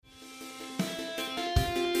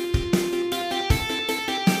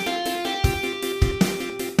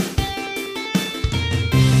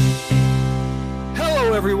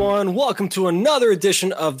everyone. Welcome to another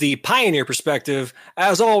edition of the Pioneer Perspective.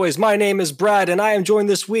 As always, my name is Brad, and I am joined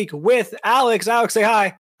this week with Alex. Alex, say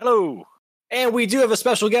hi. Hello. And we do have a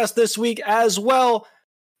special guest this week as well.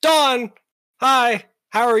 Dawn, hi.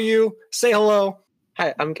 How are you? Say hello.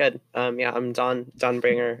 Hi, I'm good. I'm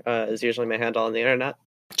Dawnbringer is usually my handle on the internet.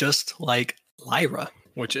 Just like Lyra,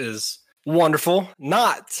 which is wonderful.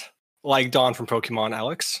 Not like Dawn from Pokemon,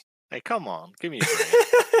 Alex. Hey, come on. Give me a break.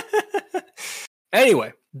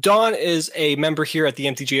 Anyway, Dawn is a member here at the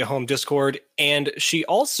MTG at Home Discord, and she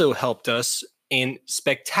also helped us in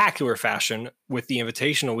spectacular fashion with the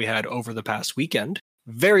Invitational we had over the past weekend.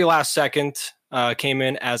 Very last second, came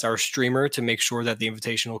in as our streamer to make sure that the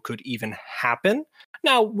Invitational could even happen.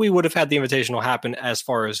 Now, we would have had the Invitational happen as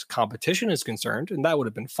far as competition is concerned, and that would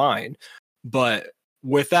have been fine. But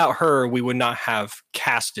without her, we would not have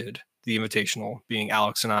casted the Invitational, being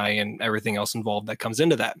Alex and I and everything else involved that comes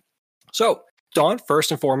into that. So, Dawn,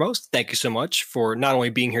 first and foremost, thank you so much for not only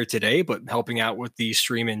being here today, but helping out with the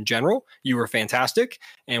stream in general. You were fantastic,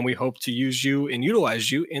 and we hope to use you and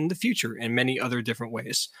utilize you in the future in many other different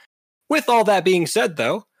ways. With all that being said,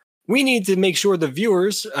 though, we need to make sure the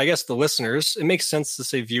viewers, I guess the listeners, it makes sense to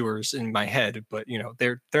say viewers in my head, but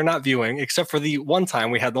they're not viewing, except for the one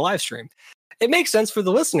time we had the live stream. It makes sense for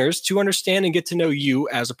the listeners to understand and get to know you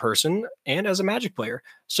as a person and as a Magic player.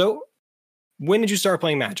 So, when did you start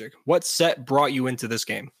playing Magic? What set brought you into this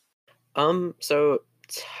game? So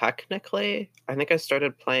technically, I think I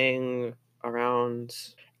started playing around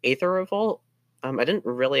Aether Revolt. I didn't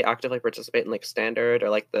really actively participate in Standard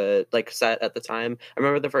or the set at the time. I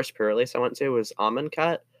remember the first pre-release I went to was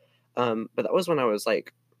Amonkhet, but that was when I was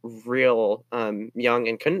real young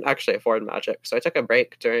and couldn't actually afford Magic. So I took a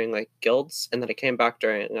break during guilds, and then I came back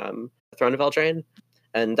during Throne of Eldraine.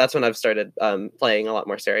 And that's when I've started playing a lot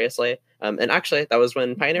more seriously. And actually, that was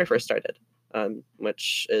when Pioneer first started,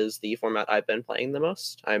 which is the format I've been playing the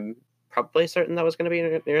most. I'm probably certain that was going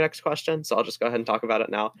to be your next question, so I'll just go ahead and talk about it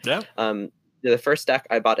now. Yeah. The first deck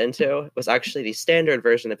I bought into was actually the standard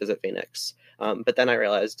version of Visit Phoenix. But then I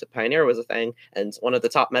realized Pioneer was a thing, and one of the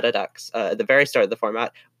top meta decks at the very start of the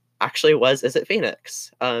format actually was Visit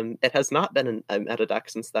Phoenix. It has not been a meta deck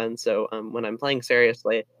since then, so when I'm playing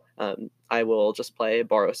seriously, I will just play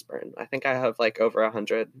Boros Burn. I think I have over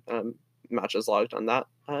 100 matches logged on that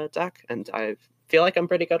deck, and I feel like I'm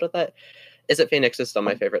pretty good with it. Is it Phoenix is still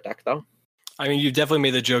my favorite deck, though. I mean, you've definitely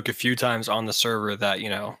made the joke a few times on the server that,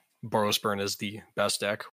 Boros Burn is the best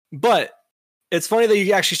deck. But it's funny that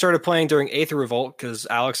you actually started playing during Aether Revolt, because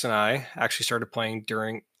Alex and I actually started playing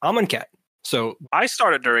during Amonkhet. So I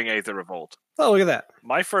started during Aether Revolt. Oh, look at that.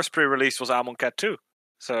 My first pre-release was Amonkhet too.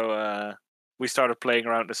 So we started playing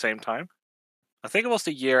around at the same time. I think it was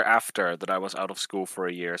the year after that I was out of school for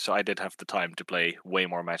a year, so I did have the time to play way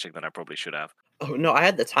more Magic than I probably should have. Oh, no, I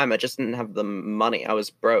had the time. I just didn't have the money. I was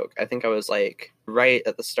broke. I think I was right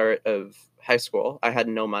at the start of high school. I had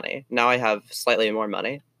no money. Now I have slightly more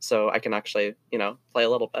money, so I can actually, play a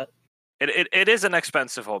little bit. It is an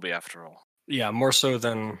expensive hobby after all. Yeah, more so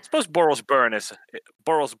than... I suppose Boros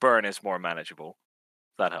Burn is more manageable.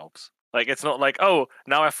 That helps. It's not oh,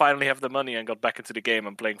 now I finally have the money and got back into the game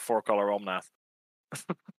and playing 4-color Omnath.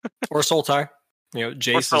 Or Sultai.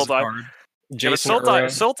 Jace is a card.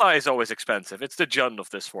 Sultai is always expensive. It's the Jund of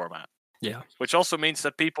this format. Yeah. Which also means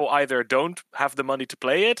that people either don't have the money to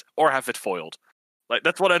play it or have it foiled.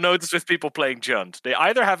 That's what I noticed with people playing Jund. They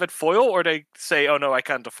either have it foil or they say, oh no, I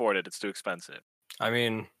can't afford it. It's too expensive. I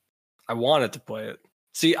mean, I wanted to play it.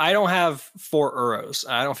 See, I don't have 4 Uros.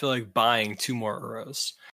 I don't feel like buying 2 more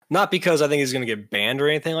Uros. Not because I think he's going to get banned or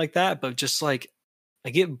anything like that, but just I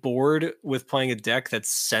get bored with playing a deck that's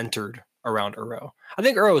centered around Uro. I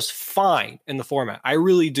think Uro is fine in the format. I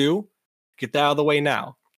really do. Get that out of the way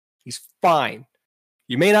now. He's fine.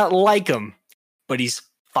 You may not like him, but he's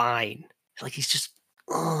fine. He's just,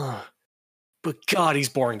 but God, he's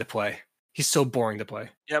boring to play. He's so boring to play.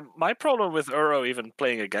 Yeah, my problem with Uro even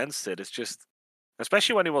playing against it is just,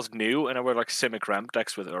 especially when he was new and there were Simic ramp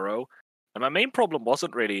decks with Uro, and my main problem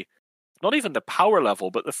wasn't really, not even the power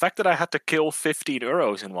level, but the fact that I had to kill 15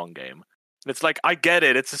 Uros in one game. It's I get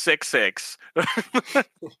it, it's a 6/6.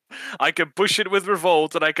 I can push it with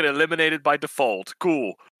Revolt and I can eliminate it by default.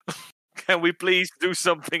 Cool. Can we please do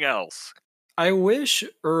something else? I wish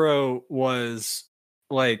Uro was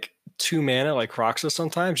 2 mana like Croxus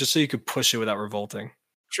sometimes, just so you could push it without revolting.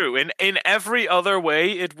 True. In every other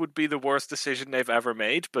way, it would be the worst decision they've ever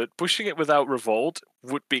made, but pushing it without revolt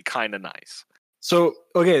would be kind of nice. So,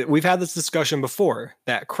 okay, we've had this discussion before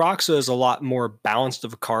that Croxa is a lot more balanced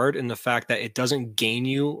of a card in the fact that it doesn't gain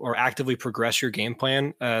you or actively progress your game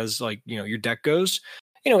plan as your deck goes.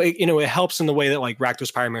 it helps in the way that like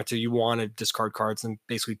Rakdos Pyromancer, you want to discard cards and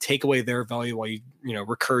basically take away their value while you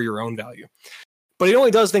recur your own value. But it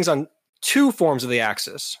only does things on 2 forms of the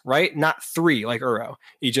axis, right? Not 3 like Uro.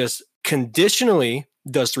 He just conditionally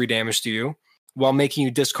does 3 damage to you while making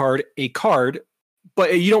you discard a card,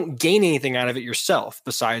 but you don't gain anything out of it yourself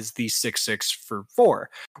besides the 6/6 for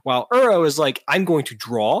 4. While Uro is like, I'm going to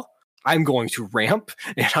draw, I'm going to ramp,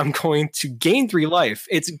 and I'm going to gain 3 life.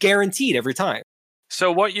 It's guaranteed every time.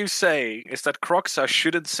 So what you say is that Kroxa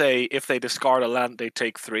shouldn't say if they discard a land, they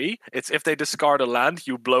take 3. It's if they discard a land,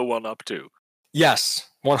 you blow 1 up too. Yes,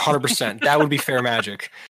 100%. That would be fair magic.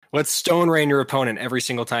 Let's Stone Rain your opponent every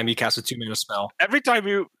single time you cast a 2-mana spell. Every time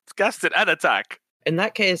you cast it and attack. In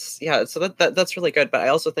that case, yeah, so that's really good. But I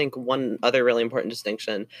also think one other really important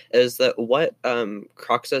distinction is that what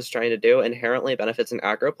Kroxa is trying to do inherently benefits an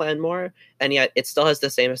aggro plan more, and yet it still has the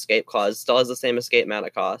same escape clause, still has the same escape mana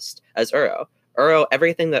cost as Uro.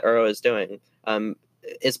 Everything that Uro is doing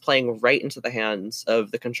is playing right into the hands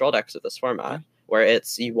of the control decks of this format, where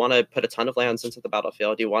it's you want to put a ton of lands into the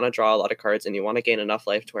battlefield, you want to draw a lot of cards, and you want to gain enough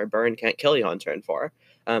life to where burn can't kill you on turn 4.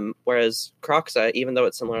 Whereas Kroxa, even though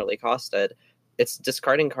it's similarly costed, it's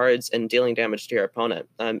discarding cards and dealing damage to your opponent.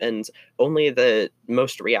 And only the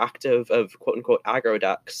most reactive of quote-unquote aggro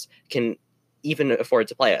decks can even afford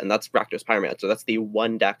to play it, and that's Rakdos Pyromancer. So that's the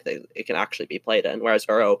one deck that it can actually be played in, whereas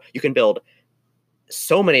Uro, you can build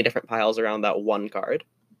so many different piles around that one card.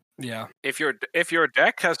 Yeah. If your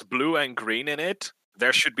deck has blue and green in it,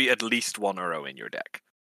 there should be at least 1 Uro in your deck.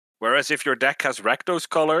 Whereas if your deck has Rakdos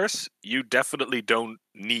colors, you definitely don't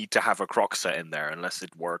need to have a Kroxa in there unless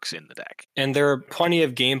it works in the deck. And there are plenty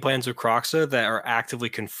of game plans with Kroxa that are actively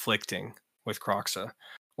conflicting with Kroxa.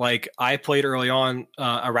 Like, I played early on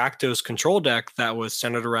a Rakdos control deck that was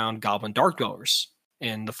centered around Goblin Dark Dwellers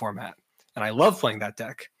in the format. And I love playing that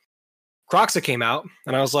deck. Kroxa came out,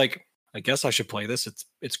 and I was like, I guess I should play this.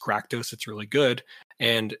 It's Rakdos, it's really good.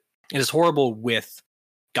 And it is horrible with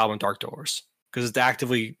Goblin Dark Dwellers, because it's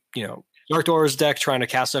actively, Dark Dwellers deck trying to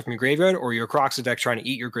cast stuff from your graveyard, or your Kroxa deck trying to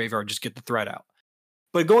eat your graveyard, just get the threat out.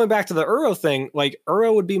 But going back to the Uro thing, like,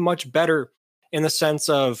 Uro would be much better in the sense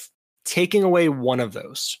of taking away one of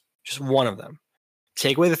those, just one of them.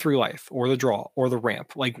 Take away the 3 life, or the draw, or the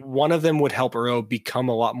ramp. Like, one of them would help Uro become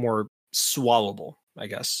a lot more swallowable, I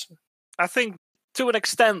guess. I think to an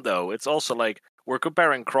extent, though, it's also like we're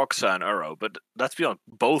comparing Kroxa and Uro, but let's be honest,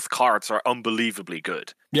 both cards are unbelievably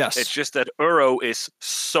good. Yes. It's just that Uro is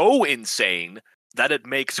so insane that it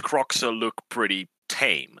makes Kroxa look pretty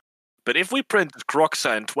tame. But if we printed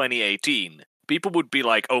Kroxa in 2018, people would be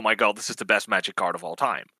like, oh my god, this is the best Magic card of all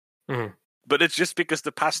time. Mm-hmm. But it's just because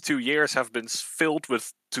the past 2 years have been filled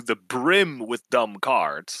to the brim with dumb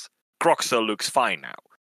cards. Kroxa looks fine now.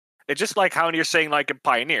 It's just like how you're saying, like in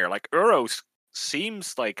Pioneer, like Uro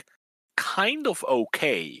seems like kind of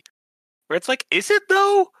okay. Where it's like, is it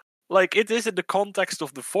though? Like, it is in the context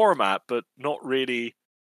of the format, but not really,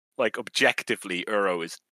 like, objectively, Uro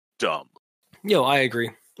is dumb. I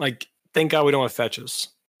agree. Like, thank God we don't have fetches.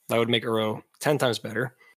 That would make Uro 10 times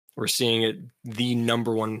better. We're seeing it the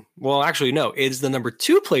number 1. Well, actually, no. It's the number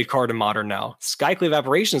 2 played card in Modern now. Skyclave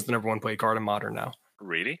Apparition is the number 1 played card in Modern now.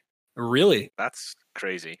 Really? Really? That's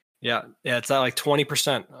crazy. Yeah, it's at like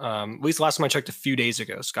 20%. At least last time I checked a few days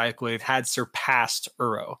ago, Skyclave had surpassed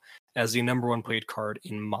Uro as the number 1 played card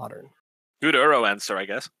in Modern. Good Uro answer, I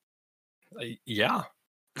guess. Yeah.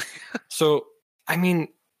 So, I mean,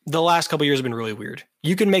 the last couple of years have been really weird.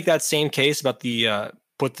 You can make that same case about the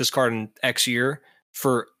put this card in X year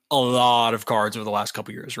for a lot of cards over the last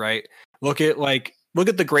couple of years, right? Look at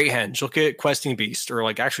the Great Henge, look at Questing Beast, or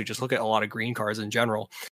like actually just look at a lot of green cards in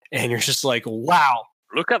general, and you're just like, wow.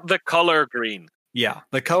 Look at the color green. Yeah,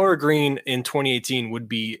 the color green in 2018 would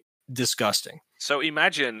be disgusting. So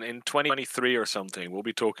imagine in 2023 or something, we'll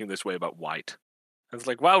be talking this way about white. It's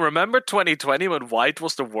like, wow, remember 2020 when white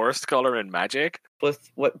was the worst color in Magic?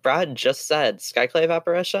 With what Brad just said, Skyclave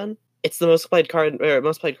Apparition, it's the most played card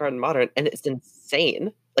in Modern, and it's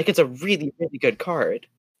insane. Like, it's a really, really good card.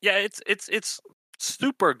 Yeah, it's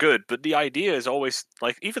super good, but the idea is always,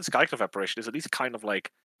 like, even Skyclave Apparition is at least kind of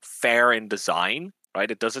like fair in design. Right,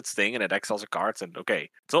 it does its thing and it exiles the cards, and okay,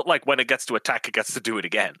 it's not like when it gets to attack, it gets to do it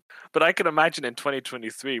again. But I can imagine in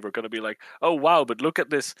 2023 we're going to be like, oh wow, but look at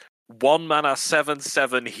this 1-mana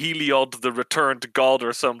 7/7 Heliod the Returned God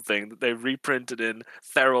or something that they reprinted in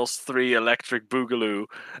Theros 3 Electric Boogaloo.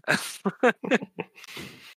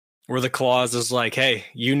 Where the clause is like, hey,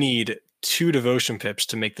 you need 2 devotion pips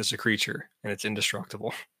to make this a creature, and it's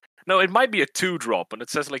indestructible. No, it might be a 2-drop, and it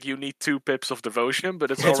says like you need 2 pips of devotion,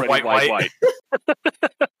 but it's already white.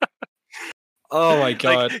 Oh my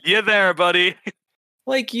god. Like, you there, buddy.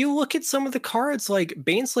 Like, you look at some of the cards, like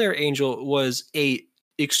Baneslayer Angel was a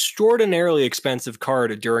extraordinarily expensive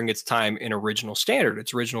card during its time in original standard,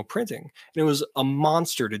 its original printing. And it was a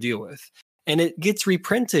monster to deal with. And it gets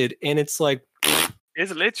reprinted, and it's like,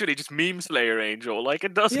 It's literally just meme Slayer Angel. Like,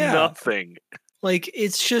 it does Yeah. nothing. like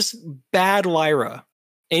it's just bad Lyra.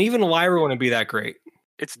 And even Lyra wouldn't be that great.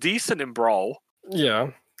 It's decent in Brawl.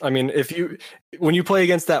 Yeah. I mean, when you play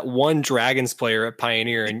against that one Dragons player at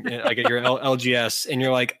Pioneer and like at your LGS, and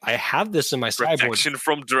you're like, I have this in my sideboard. Protection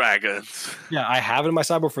from dragons. Yeah, I have it in my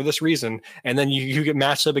sideboard for this reason. And then you get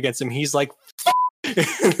matched up against him. He's like,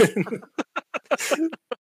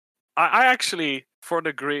 I actually, for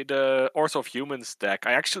the Orso of Humans deck,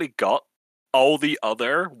 I actually got all the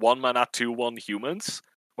other 1-mana 2/1 humans,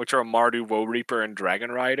 which are Mardu, Woe Reaper, and Dragon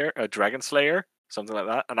Slayer, something like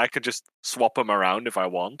that. And I could just swap them around if I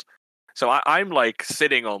want. So I'm like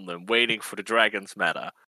sitting on them, waiting for the Dragons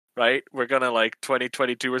meta, right? We're gonna, like,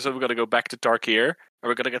 2022 or so, we're gonna go back to Tarkir, and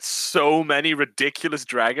we're gonna get so many ridiculous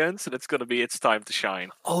dragons, and it's time to shine.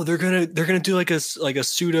 oh, they're gonna do like a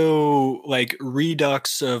pseudo like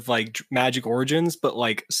redux of like Magic Origins, but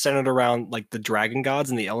like centered around like the Dragon Gods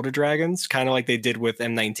and the Elder Dragons, kind of like they did with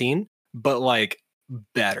M19, but like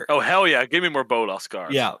better. Oh hell yeah! Give me more Bolas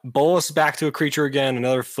cards. Yeah, Bolas back to a creature again,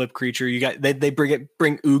 another flip creature. You got they bring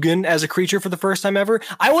Ugin as a creature for the first time ever.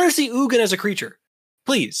 I want to see Ugin as a creature,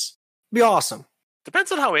 please. Be awesome.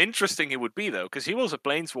 Depends on how interesting he would be, though, because he was a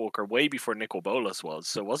Planeswalker way before Nicol Bolas was.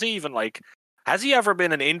 So was he even like? Has he ever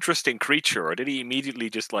been an interesting creature, or did he immediately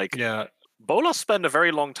just like? Yeah, Bolas spent a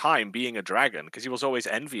very long time being a dragon because he was always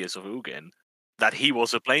envious of Ugin that he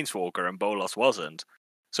was a Planeswalker and Bolas wasn't.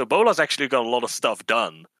 So Bolas actually got a lot of stuff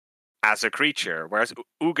done as a creature, whereas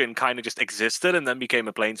Ugin kind of just existed and then became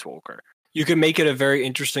a Planeswalker. you could make it a very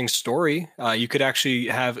interesting story. You could actually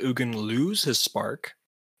have Ugin lose his spark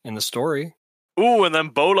in the story. Ooh, and then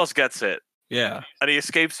Bolas gets it. Yeah. And he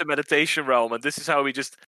escapes the meditation realm, and this is how we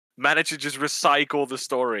just manage to just recycle the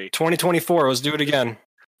story. 2024, let's do it again.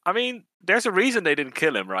 I mean, there's a reason they didn't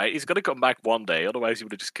kill him, right? He's going to come back one day, otherwise he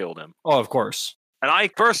would have just killed him. Oh, of course. And I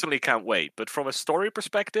personally can't wait, but from a story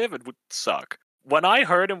perspective, it would suck. When I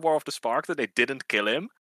heard in War of the Spark that they didn't kill him,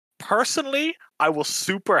 personally, I was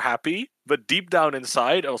super happy, but deep down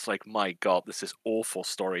inside, I was like, my god, this is awful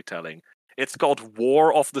storytelling. It's called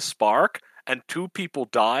War of the Spark, and 2 people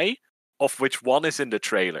die, of which one is in the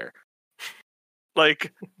trailer.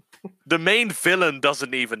 Like, the main villain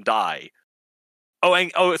doesn't even die.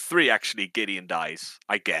 Oh, 3 actually, Gideon dies.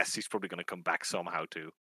 I guess he's probably going to come back somehow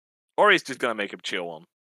too. Or he's just going to make him chill one.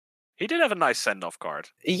 He did have a nice send-off card.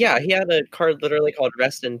 Yeah, he had a card literally called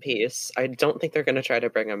Rest in Peace. I don't think they're going to try to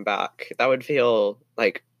bring him back. That would feel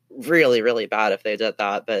like really, really bad if they did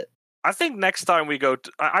that, but I think next time we go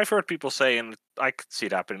I've heard people say, and I could see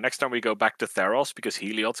it happening, next time we go back to Theros, because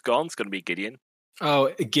Heliod's gone, it's going to be Gideon.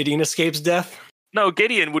 Oh, Gideon escapes death? No,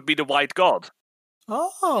 Gideon would be the White God.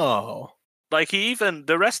 Oh. Like,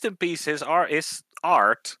 the Rest in Peace, his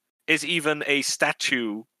art is even a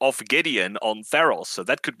statue of Gideon on Theros, so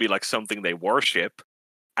that could be like something they worship.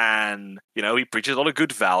 And, he preaches a lot of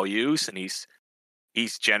good values, and he's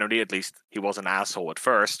generally, at least, he was an asshole at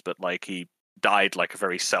first, but like he died like a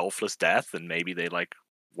very selfless death, and maybe they like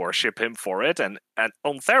worship him for it. And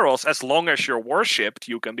on Theros, as long as you're worshipped,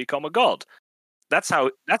 you can become a god. That's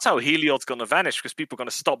how Heliod's going to vanish, because people are going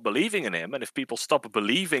to stop believing in him, and if people stop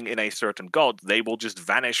believing in a certain god, they will just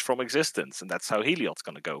vanish from existence, and that's how Heliod's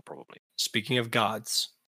going to go, probably. Speaking of gods,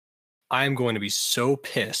 I'm going to be so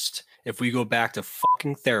pissed if we go back to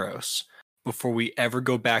fucking Theros before we ever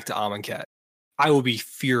go back to Amonkhet. I will be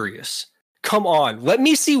furious. Come on, let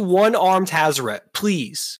me see one-armed Hazoret,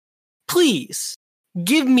 please. Please.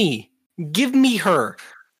 Give me her.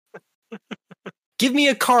 Give me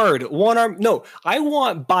a card, one arm. No, I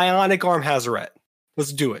want bionic arm Hazoret.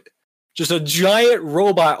 Let's do it. Just a giant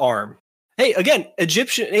robot arm. Hey, again,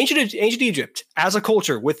 ancient Egypt as a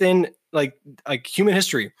culture within like human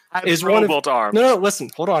history is one of arm. No,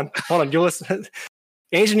 listen, hold on. You listen.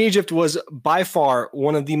 Ancient Egypt was by far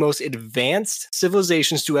one of the most advanced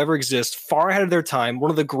civilizations to ever exist, far ahead of their time,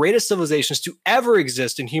 one of the greatest civilizations to ever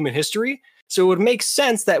exist in human history. So it would make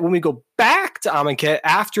sense that when we go back to Amonkhet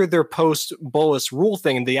after their post-Bolas rule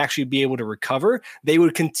thing and they actually be able to recover, they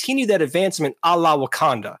would continue that advancement a la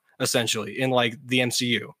Wakanda, essentially, in like the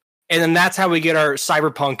MCU. And then that's how we get our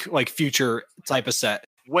cyberpunk like future type of set.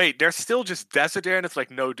 Wait, there's still just desert there, and it's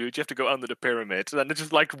like, no, dude, you have to go under the pyramid. And then it's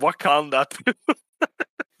just like Wakanda.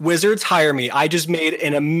 Wizards, hire me. I just made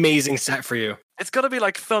an amazing set for you. It's gonna be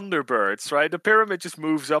like Thunderbirds, right? The pyramid just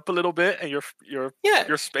moves up a little bit, and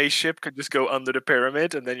your spaceship could just go under the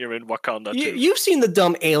pyramid, and then you're in Wakanda too. You've seen the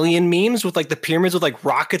dumb alien memes with like the pyramids with like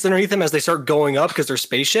rockets underneath them as they start going up because they're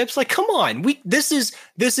spaceships. Like, come on, this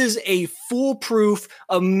is a foolproof,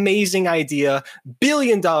 amazing idea, $1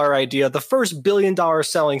 billion idea, the first $1 billion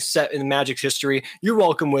selling set in Magic's history. You're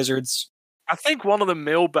welcome, Wizards. I think one of the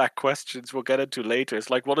mailbag questions we'll get into later is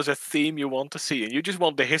like, what is a theme you want to see? And you just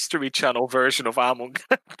want the History Channel version of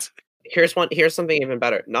Amonkhet. Here's something even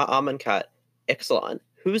better. Not Amonkhet, Ixalan.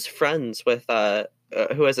 Who's friends with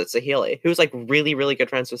who is it? Saheeli. Who's like really, really good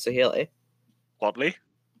friends with Saheeli? Whatley.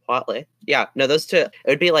 Yeah, no, those two. It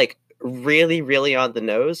would be like really, really on the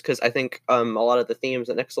nose because I think a lot of the themes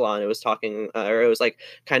in Ixalan, it was talking, or it was like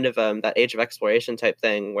kind of that Age of Exploration type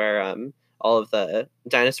thing where all of the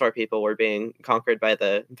dinosaur people were being conquered by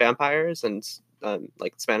the vampires and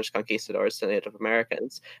like Spanish conquistadors to Native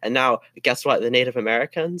Americans. And now, guess what? The Native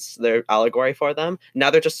Americans, their allegory for them, now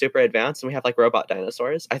they're just super advanced and we have like robot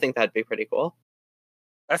dinosaurs. I think that'd be pretty cool.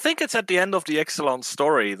 I think it's at the end of the Ixalan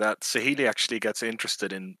story that Saheeli actually gets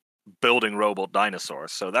interested in building robot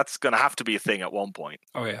dinosaurs. So that's going to have to be a thing at one point.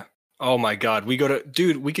 Oh, yeah. Oh my God, we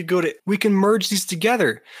can merge these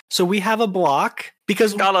together. So we have a block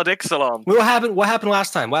because Ixalan. What happened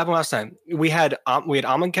last time? We had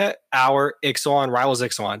Amonkhet, our Ixalan, Rivals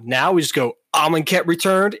Ixalan. Now we just go Amonkhet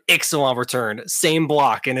returned, Ixalan returned, same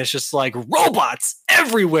block, and it's just like robots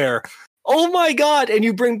everywhere. Oh my God! And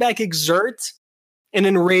you bring back Exert and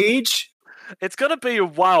Enrage. It's going to be a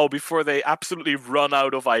while before they absolutely run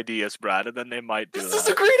out of ideas, Brad, and then they might do this that. This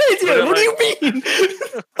is a great idea. What do you mean?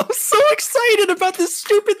 I'm so excited about this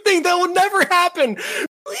stupid thing that will never happen.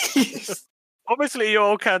 Please. Obviously, you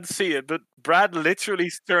all can't see it, but Brad literally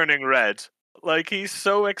is turning red. Like, he's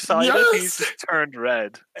so excited, He's just turned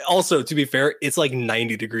red. Also, to be fair, it's like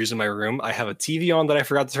 90 degrees in my room. I have a TV on that I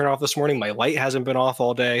forgot to turn off this morning. My light hasn't been off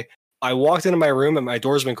all day. I walked into my room and my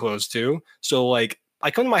door's been closed too. So, like, I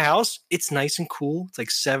come to my house, it's nice and cool. It's like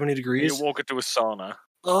 70 degrees. You walk into a sauna.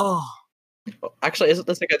 Oh. Actually, isn't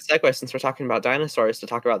this a good segue since we're talking about dinosaurs to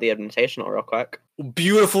talk about the Invitational real quick?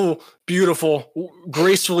 Beautiful,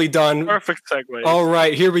 gracefully done. Perfect segue. All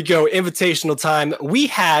right, here we go. Invitational time. We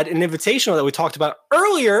had an invitational that we talked about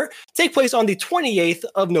earlier take place on the 28th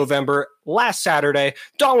of November, last Saturday.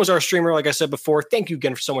 Dawn was our streamer, like I said before. Thank you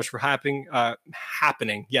again so much for happening.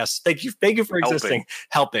 Yes, thank you for existing.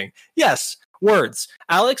 Helping. Yes. Words.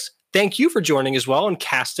 Alex, thank you for joining as well and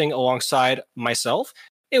casting alongside myself.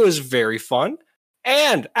 It was very fun.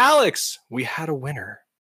 And Alex, we had a winner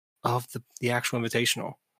of the actual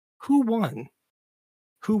invitational. Who won?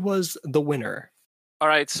 Who was the winner? All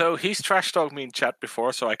right, so he's trash talked me in chat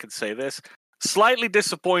before, so I can say this. Slightly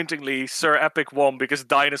disappointingly, Sir Epic won because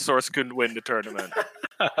dinosaurs couldn't win the tournament.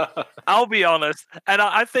 I'll be honest, and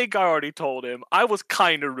I think I already told him, I was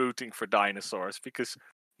kind of rooting for dinosaurs because,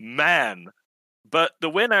 man... But the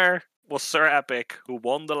winner was Sir Epic, who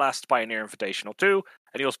won the last Pioneer Invitational 2,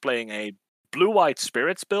 and he was playing a blue-white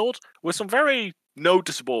Spirits build with some very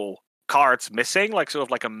noticeable cards missing, like sort of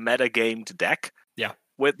like a meta-gamed deck. Yeah.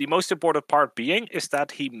 With the most important part being is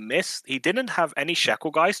that he didn't have any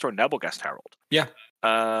Shacklegeist or Nebelgast Herald. Yeah.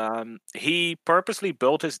 He purposely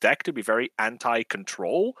built his deck to be very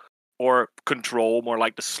anti-control, or control more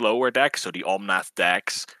like the slower decks, so the Omnath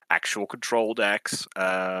decks, actual control decks,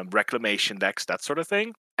 reclamation decks, that sort of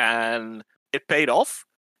thing. And it paid off.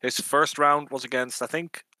 His first round was against, I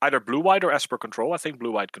think, either Blue-White or Esper Control. I think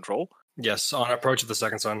Blue-White Control. Yes, on Approach of the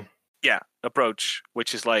Second Sun. Yeah, Approach,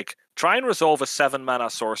 which is like, try and resolve a 7-mana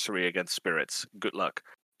sorcery against Spirits. Good luck.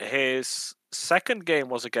 His second game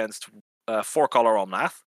was against 4-color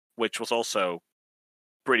Omnath, which was also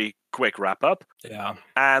pretty quick wrap-up. Yeah.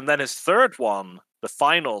 And then his third one, the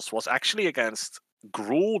finals, was actually against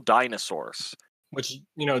Gruul Dinosaurs. Which,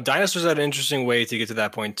 Dinosaurs had an interesting way to get to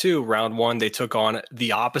that point, too. Round one, they took on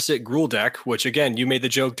the opposite Gruul deck, which, again, you made the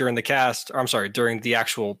joke during during the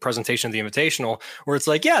actual presentation of the Invitational, where it's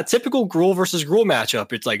like, yeah, typical Gruul versus Gruul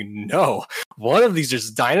matchup. It's like, no, one of these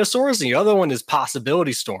is Dinosaurs, and the other one is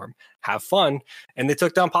Possibility Storm. Have fun. And they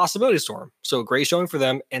took down Possibility Storm. So great showing for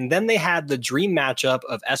them. And then they had the dream matchup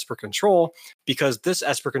of Esper Control, because this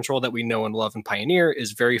Esper Control that we know and love in Pioneer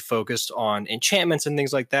is very focused on enchantments and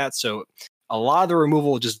things like that. So a lot of the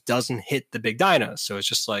removal just doesn't hit the big dinos. So it's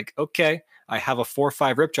just like, okay, I have a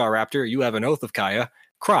 4/5 Ripjaw Raptor. You have an Oath of Kaya.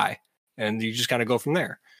 Cry. And you just kind of go from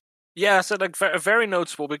there. Yeah, so like very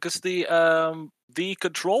noticeable because the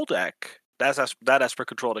control deck, that Esper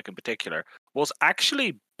control deck in particular, was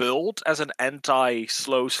actually built as an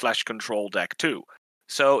anti-slow/control deck too.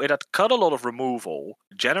 So it had cut a lot of removal,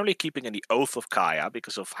 generally keeping in the Oath of Kaya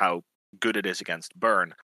because of how good it is against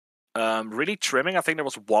burn. Really trimming. I think there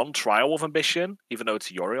was one Trial of Ambition, even though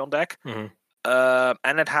it's a Yorion deck.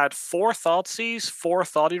 And it had 4 Thoughtseize, 4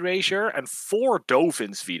 Thought Erasure, and 4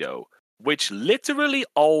 Dovin's Veto, which literally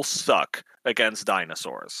all suck against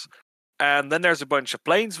dinosaurs. And then there's a bunch of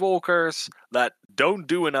Planeswalkers that don't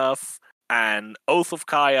do enough, and Oath of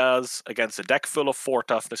Kayas against a deck full of 4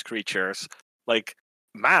 toughness creatures. Like,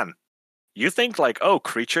 man, you think like, oh,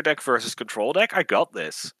 creature deck versus control deck? I got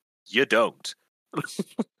this. You don't.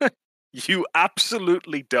 You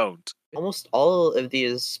absolutely don't. Almost all of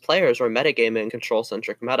these players were metagaming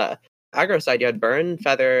control-centric meta. Aggro side, you had Burn,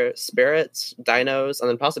 Feather, Spirits, Dinos, and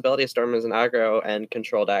then Possibility Storm as an aggro and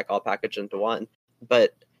control deck all packaged into one.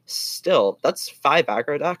 But still, that's 5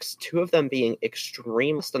 aggro decks, 2 of them being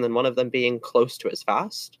extreme, and then one of them being close to as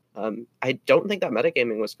fast. I don't think that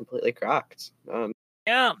metagaming was completely cracked.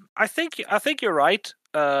 Yeah, I think you're right.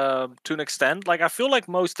 To an extent, like I feel like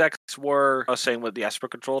most decks were, I was saying with the Esper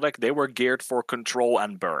control deck, they were geared for control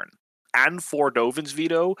and burn, and for Dovin's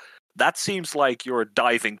Veto. That seems like you're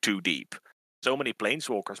diving too deep. So many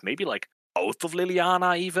Planeswalkers, maybe like Oath of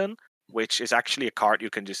Liliana, even, which is actually a card you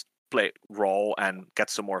can just play raw and get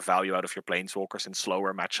some more value out of your Planeswalkers in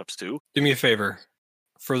slower matchups too. Do me a favor.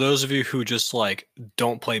 For those of you who just like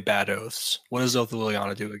don't play bad oaths, what does Oath of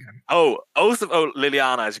Liliana do again? Oh, Oath of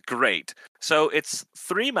Liliana is great. So it's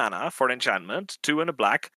 3 mana for an enchantment, 2 and a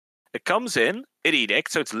black. It comes in, it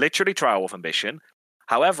edicts, so it's literally Trial of Ambition.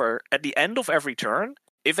 However, at the end of every turn,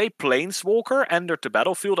 if a Planeswalker entered the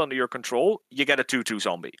battlefield under your control, you get a 2/2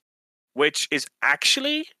 zombie, which is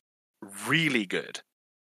actually really good.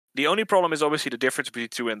 The only problem is obviously the difference between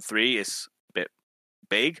 2 and 3 is a bit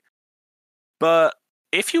big. But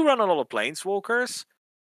if you run a lot of Planeswalkers,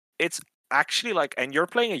 it's actually like, and you're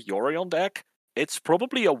playing a Yorion deck, it's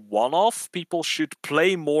probably a one-off people should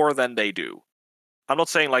play more than they do. I'm not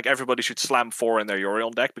saying like everybody should slam 4 in their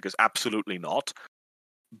Yorion deck, because absolutely not.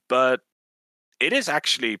 But it is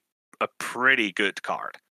actually a pretty good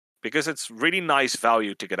card, because it's really nice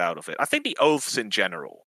value to get out of it. I think the Oaths in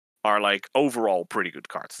general are like overall pretty good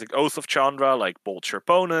cards. I think Oath of Chandra, like bolts your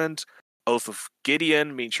opponent. Oath of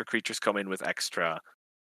Gideon means your creatures come in with extra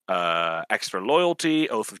loyalty.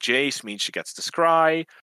 Oath of Jace means she gets to scry.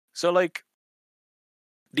 So like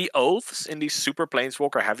the oaths in these super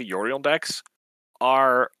Planeswalker heavy Yorion decks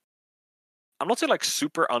are, I'm not saying like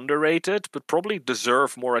super underrated, but probably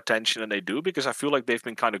deserve more attention than they do, because I feel like they've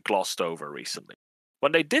been kind of glossed over recently.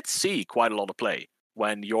 When they did see quite a lot of play,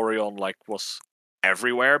 when Yorion like was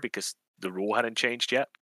everywhere because the rule hadn't changed yet.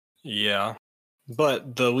 Yeah,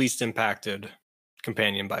 but the least impacted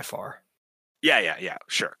companion by far. Yeah,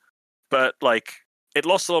 sure. But like it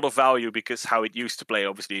lost a lot of value because how it used to play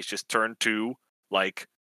obviously is just turn 2, like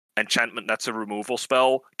enchantment that's a removal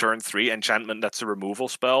spell, turn 3 enchantment that's a removal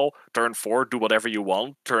spell, turn 4 do whatever you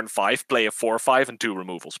want, turn 5 play a 4/5 and 2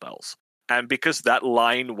 removal spells. And because that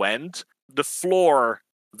line went, the floor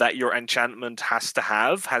that your enchantment has to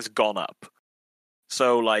have has gone up.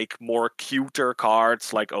 So like more cuter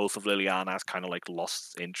cards like Oath of Liliana has kind of like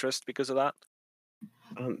lost interest because of that.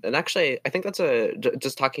 And actually, I think that's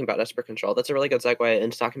just talking about Esper Control, that's a really good segue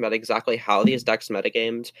into talking about exactly how these decks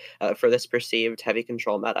metagamed for this perceived heavy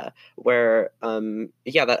control meta, where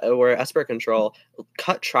where Esper Control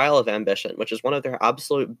cut Trial of Ambition, which is one of their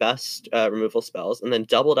absolute best removal spells, and then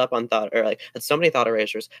doubled up on Thought, or like had so many Thought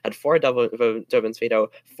Erasures, had 4 Dovin's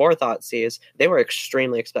Veto, 4 Thoughtseize. They were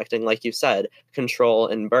extremely expecting, like you said, control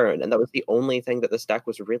and burn, and that was the only thing that this deck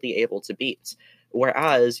was really able to beat.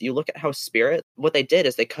 Whereas you look at how Spirit, what they did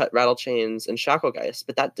is they cut Rattlechains and Shacklegeist,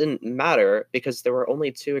 but that didn't matter because there were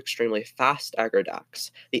only 2 extremely fast aggro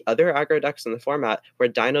decks. The other aggro decks in the format were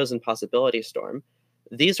Dinos and Possibility Storm.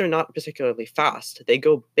 These are not particularly fast. They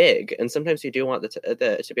go big, and sometimes you do want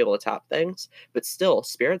to be able to tap things, but still,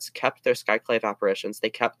 Spirits kept their Skyclave Apparitions, they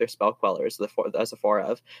kept their Spell Quellers as a 4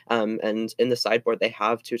 of, and in the sideboard they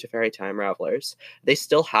have 2 Teferi Time Ravelers. They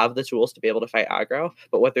still have the tools to be able to fight aggro,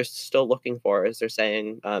 but what they're still looking for is they're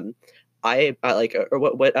saying, what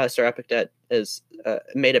Sir Epic did is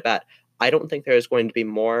made a bet. I don't think there's going to be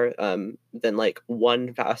more than like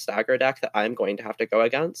 1 fast aggro deck that I'm going to have to go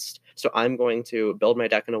against. So I'm going to build my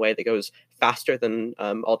deck in a way that goes faster than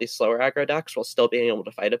all these slower aggro decks while still being able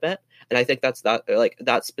to fight a bit. And I think that's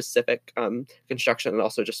that specific construction, and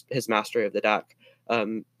also just his mastery of the deck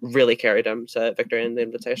really carried him to victory in the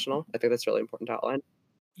Invitational. I think that's really important to outline.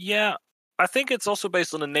 Yeah, I think it's also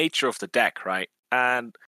based on the nature of the deck, right?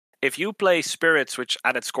 And if you play Spirits, which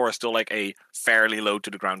at its core is still like a fairly low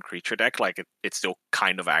to the ground creature deck, like it's still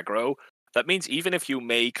kind of aggro, that means even if you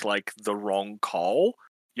make like the wrong call,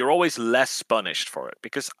 you're always less punished for it.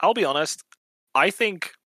 Because I'll be honest, I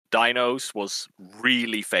think Dinos was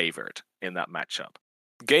really favored in that matchup.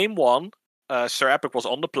 Game 1, Sir Epic was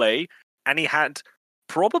on the play, and he had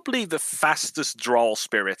probably the fastest draw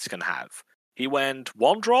spirits can have. He went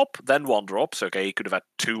 1-drop, then 1-drops. Okay, he could have had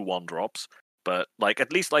 2 1-drops. But like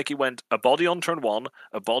at least like he went a body on turn 1,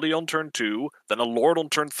 a body on turn 2, then a lord on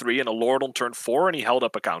turn 3, and a lord on turn 4, and he held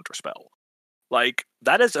up a counterspell. Like,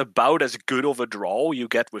 that is about as good of a draw you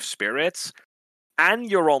get with spirits, and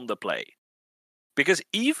you're on the play. Because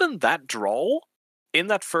even that draw, in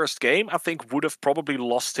that first game, I think would have probably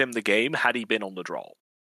lost him the game had he been on the draw.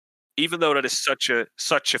 Even though that is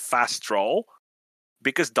such a fast draw,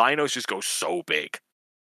 because dinos just go so big.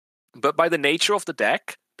 But by the nature of the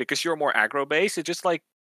deck, because you're more aggro based, it's just like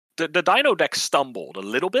the dino deck stumbled a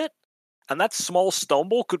little bit, and that small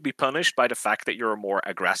stumble could be punished by the fact that you're more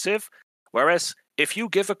aggressive. Whereas if you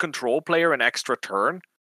give a control player an extra turn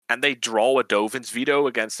and they draw a Dovin's Veto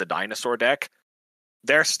against a dinosaur deck,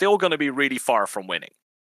 they're still going to be really far from winning,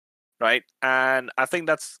 right? And I think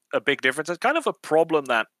that's a big difference. It's kind of a problem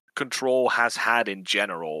that Control has had in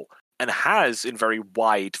general and has in very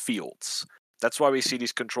wide fields. That's why we see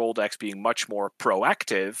these Control decks being much more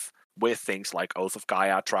proactive with things like Oath of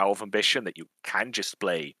Gaia, Trial of Ambition, that you can just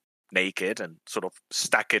play naked and sort of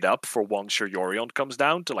stack it up for once your Yorion comes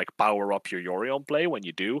down to like power up your Yorion play when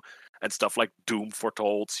you do, and stuff like Doom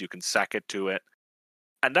Foretold, so you can sack it to it.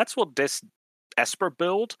 And that's what this Esper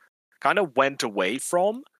build kind of went away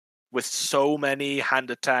from, with so many hand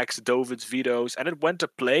attacks, Dovid's vetoes, and it went to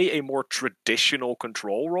play a more traditional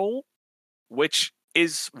control role, which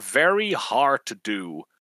is very hard to do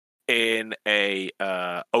in a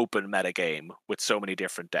open meta game with so many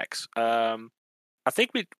different decks. I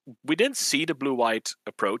think we didn't see the blue-white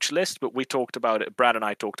approach list, but we talked about it. Brad and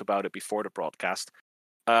I talked about it before the broadcast.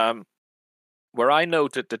 Where I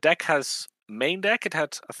noted the deck has main deck, it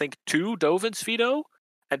had I think 2 Dovin's Veto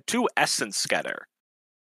and 2 Essence Scatter.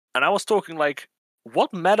 And I was talking like,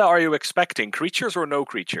 what meta are you expecting? Creatures or no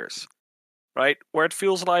creatures? Right? Where it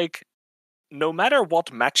feels like no matter what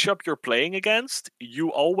matchup you're playing against, you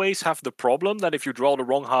always have the problem that if you draw the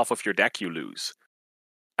wrong half of your deck, you lose.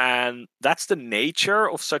 And that's the nature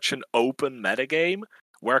of such an open metagame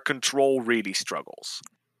where Control really struggles.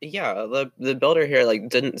 Yeah, the builder here like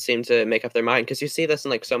didn't seem to make up their mind, because you see this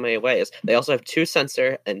in like so many ways. They also have 2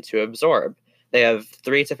 Censor and 2 Absorb. They have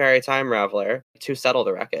 3 Teferi Time Raveler to settle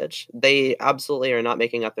the wreckage. They absolutely are not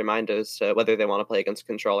making up their mind as to whether they want to play against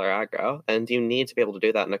control or aggro, and you need to be able to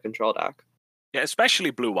do that in a control deck. Yeah,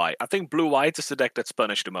 especially blue-white. I think blue-white is the deck that's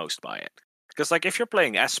punished the most by it. Because like if you're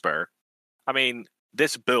playing Esper, I mean,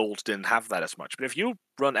 this build didn't have that as much. But if you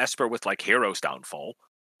run Esper with like Hero's Downfall,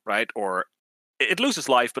 right, or it loses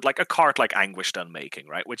life, but like a card like Anguish Unmaking,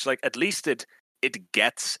 right, which like at least it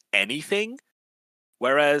gets anything.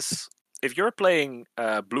 Whereas if you're playing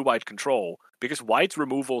blue-white control, because white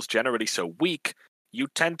removal is generally so weak, you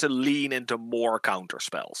tend to lean into more counter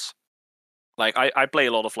spells. Like I play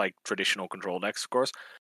a lot of like traditional control decks, of course.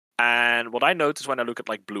 And what I notice when I look at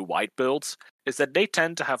like blue-white builds is that they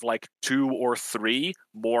tend to have like 2 or 3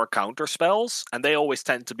 more counter spells, and they always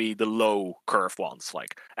tend to be the low curve ones,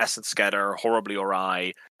 like Essence Scatter, Horribly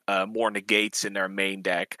Awry, more negates in their main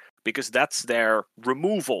deck, because that's their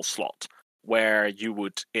removal slot, where you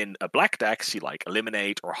would in a black deck see like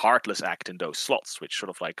Eliminate or Heartless Act in those slots, which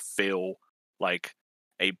sort of like fill like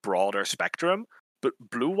a broader spectrum. But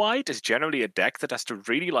blue-white is generally a deck that has to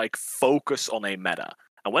really like focus on a meta.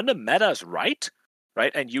 And when the meta is right,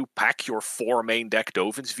 and you pack your 4 main deck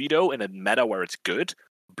Dovin's Veto in a meta where it's good,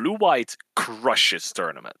 blue-white crushes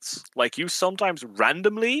tournaments. Like you sometimes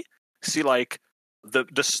randomly see like the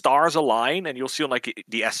stars align, and you'll see on like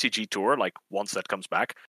the SCG tour, like once that comes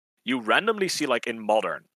back, you randomly see like in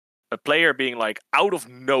Modern, a player being like out of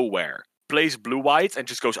nowhere, plays blue-white and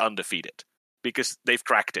just goes undefeated because they've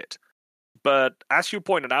cracked it. But as you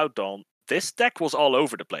pointed out, Don, this deck was all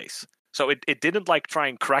over the place. So it didn't like try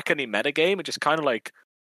and crack any metagame. It just kind of like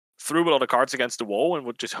threw a lot of cards against the wall and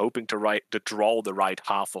was just hoping to draw the right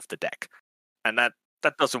half of the deck. And that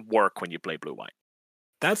doesn't work when you play blue-white.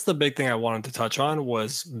 That's the big thing I wanted to touch on,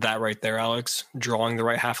 was that right there, Alex, drawing the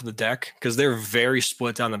right half of the deck, because they're very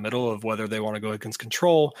split down the middle of whether they want to go against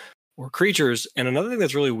control or creatures. And another thing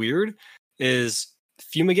that's really weird is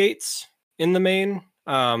Fumigates in the main,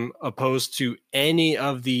 opposed to any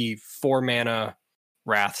of the 4 mana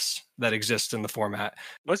wraths that exist in the format.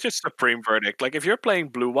 What's your Supreme Verdict? Like, if you're playing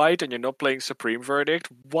Blue-White and you're not playing Supreme Verdict,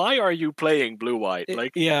 why are you playing Blue-White?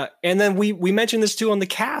 Like, yeah, and then we mentioned this too on the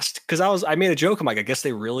cast, because I made a joke. I'm like, I guess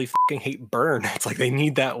they really fucking hate burn. It's like they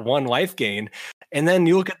need that one life gain. And then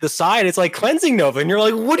you look at the side, it's like Cleansing Nova, and you're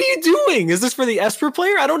like, what are you doing? Is this for the Esper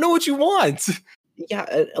player? I don't know what you want.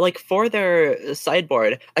 Yeah, like for their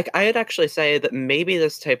sideboard, like I'd actually say that maybe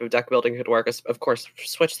this type of deck building could work. Of course,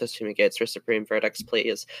 switch those Tomb Gates for Supreme Verdicts,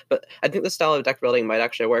 please. But I think the style of deck building might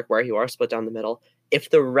actually work where you are split down the middle.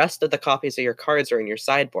 If the rest of the copies of your cards are in your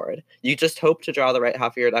sideboard, you just hope to draw the right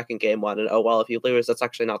half of your deck in game one. And oh well, if you lose, that's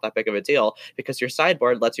actually not that big of a deal because your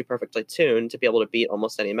sideboard lets you perfectly tune to be able to beat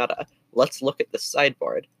almost any meta. Let's look at the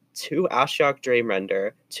sideboard: 2 Ashiok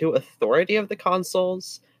Dreamrender, 2 Authority of the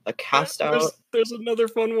Consoles, a cast out. There's another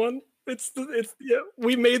fun one.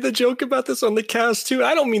 We made the joke about this on the cast too.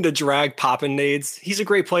 I don't mean to drag Poppin' Nades. He's a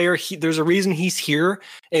great player. There's a reason he's here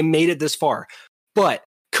and made it this far. But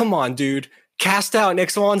come on, dude. Cast out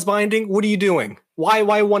Nixon's Binding. What are you doing?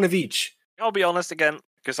 Why one of each? I'll be honest again,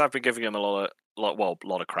 because I've been giving him a lot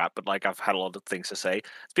of crap, but like I've had a lot of things to say.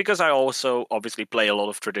 It's because I also obviously play a lot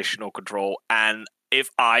of traditional Control, and if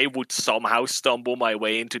I would somehow stumble my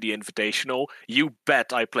way into the Invitational, you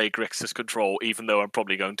bet I play Grixis Control, even though I'm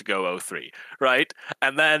probably going to go 0-3, right?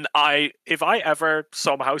 And then if I ever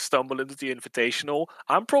somehow stumble into the Invitational,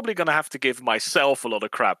 I'm probably going to have to give myself a lot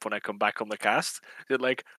of crap when I come back on the cast.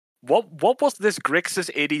 Like, what was this Grixis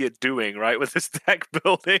idiot doing, right, with this deck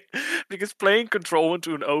building? Because playing Control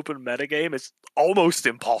into an open metagame is almost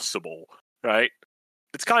impossible, right?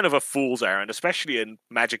 It's kind of a fool's errand, especially in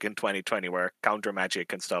Magic in 2020, where counter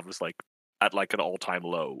Magic and stuff is like at like an all-time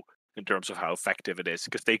low in terms of how effective it is.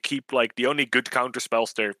 Because they keep like the only good counter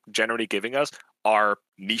spells they're generally giving us are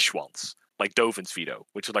niche ones, like Dovin's Veto,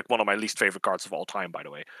 which is like one of my least favorite cards of all time, by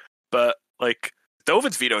the way. But like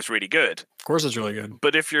Dovin's Veto is really good. Of course, it's really good.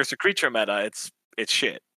 But if you're a creature meta, it's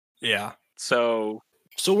shit. Yeah. So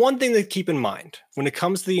one thing to keep in mind when it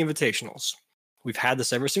comes to the invitationals, we've had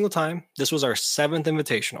this every single time. This was our 7th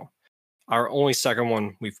invitational. Our only second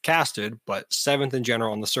one we've casted, but 7th in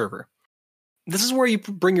general on the server. This is where you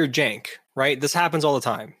bring your jank, right? This happens all the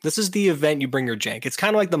time. This is the event you bring your jank. It's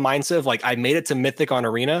kind of like the mindset of like, I made it to Mythic on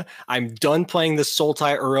Arena. I'm done playing this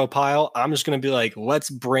Sultai Uro pile. I'm just going to be like, let's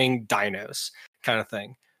bring dinos kind of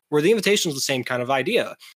thing. Where the Invitational is the same kind of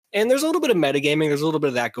idea. And there's a little bit of metagaming. There's a little bit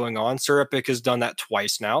of that going on. Serapic has done that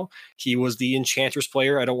twice now. He was the Enchantress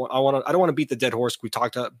player. I don't want to beat the dead horse. We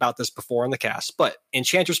talked about this before on the cast, but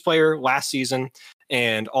Enchantress player last season,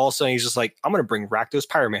 and all of a sudden he's just like, I'm going to bring Rakdos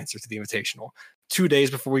Pyromancer to the Invitational 2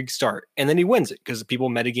 days before we start, and then he wins it because people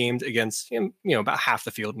metagamed against him. About half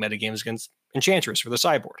the field metagames against Enchantress for the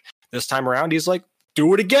sideboard. This time around, he's like,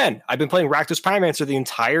 do it again. I've been playing Rakdos Pyromancer the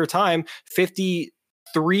entire time.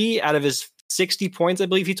 53 out of his 60 points, I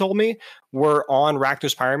believe he told me, were on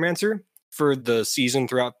Rakdos Pyromancer for the season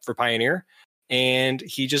throughout for Pioneer. And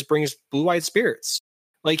he just brings blue-eyed spirits.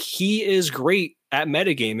 Like, he is great at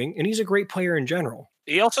metagaming, and he's a great player in general.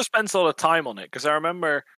 He also spends a lot of time on it, because I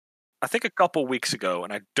remember, I think a couple weeks ago,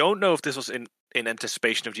 and I don't know if this was in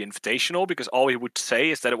anticipation of the Invitational, because all he would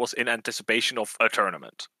say is that it was in anticipation of a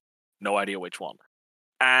tournament. No idea which one.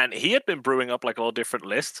 And he had been brewing up like a lot of different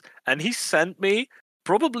lists, and he sent me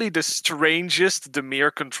probably the strangest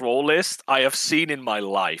Dimir control list I have seen in my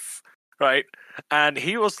life, right? And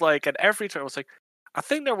he was like, at every turn, I was like, I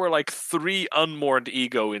think there were like 3 Unmourned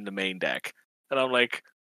Ego in the main deck. And I'm like,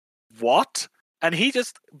 what? And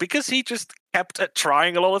because he just kept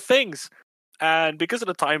trying a lot of things. And because of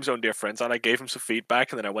the time zone difference, and I gave him some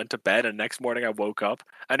feedback, and then I went to bed, and next morning I woke up,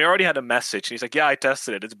 and he already had a message, and he's like, yeah, I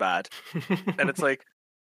tested it, it's bad. And it's like,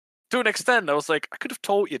 to an extent, I was like, I could have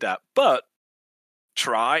told you that, but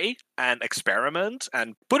try and experiment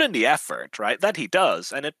and put in the effort, right? That he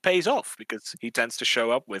does, and it pays off because he tends to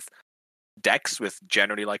show up with decks with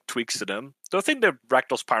generally like tweaks to them. So I think the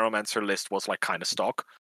Rakdos Pyromancer list was like kind of stock,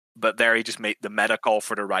 but there he just made the meta call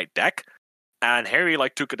for the right deck, and here he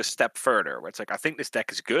like took it a step further, where it's like, I think this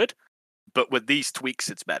deck is good, but with these tweaks,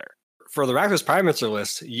 it's better. For the Rakdos Pyromancer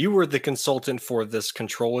list, you were the consultant for this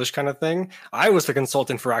control-ish kind of thing. I was the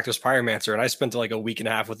consultant for Rakdos Pyromancer, and I spent like a week and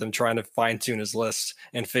a half with him trying to fine-tune his list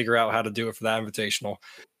and figure out how to do it for that invitational.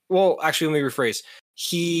 Well, actually, let me rephrase.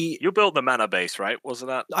 You built the mana base, right? Wasn't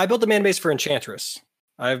that? I built the mana base for Enchantress.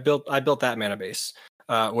 I built that mana base,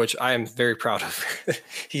 which I am very proud of.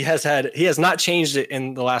 He has not changed it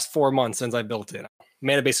in the last 4 months since I built it.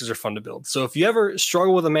 Mana bases are fun to build. So if you ever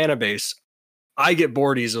struggle with a mana base, I get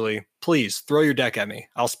bored easily. Please throw your deck at me.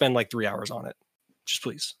 I'll spend like 3 hours on it. Just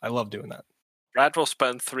please. I love doing that. Brad will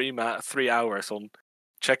spend 3 hours on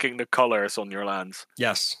checking the colors on your lands.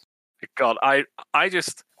 Yes. God, I've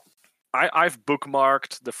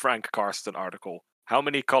bookmarked the Frank Karsten article. How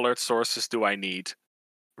many colored sources do I need?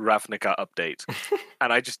 Ravnica update.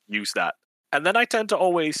 And I just use that. And then I tend to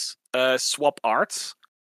always swap arts.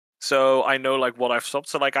 So I know like what I've swapped.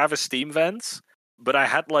 So like I have a Steam Vents, but I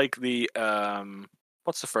had like the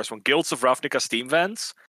what's the first one? Guilds of Ravnica Steam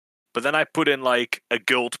Vents. But then I put in like a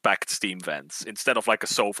guild-backed Steam Vents instead of like a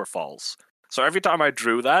Sulfur Falls. So every time I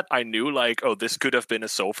drew that, I knew like, oh, this could have been a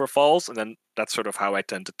Sulfur Falls, and then that's sort of how I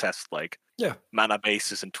tend to test like mana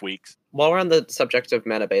bases and tweaks. While we're on the subject of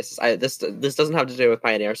mana bases, this doesn't have to do with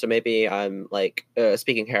Pioneer, so maybe I'm like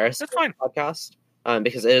speaking heresy. That's fine. Podcast.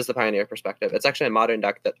 Because it is the Pioneer perspective. It's actually a modern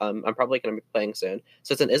deck that I'm probably going to be playing soon.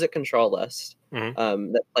 So it's an Is It Control list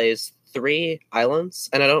that plays 3 islands.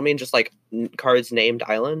 And I don't mean just like cards named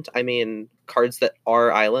island. I mean cards that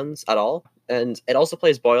are islands at all. And it also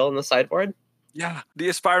plays Boil on the sideboard. Yeah, the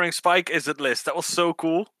Aspiring Spike Is It list. That was so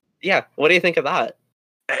cool. Yeah, what do you think of that?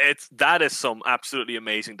 That is some absolutely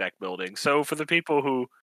amazing deck building. So for the people who,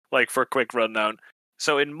 like, for a quick rundown,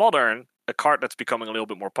 so in Modern, a card that's becoming a little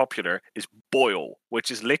bit more popular is Boil, which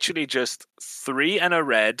is literally just 3 and a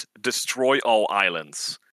red, destroy all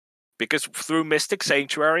islands. Because through Mystic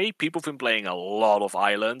Sanctuary, people have been playing a lot of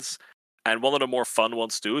islands, and one of the more fun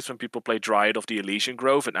ones too is when people play Dryad of the Elysian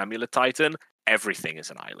Grove and Amulet Titan, everything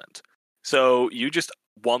is an island. So you just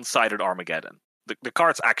one-sided Armageddon. The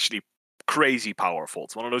card's actually crazy powerful.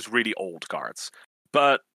 It's one of those really old cards.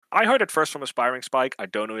 But I heard it first from Aspiring Spike. I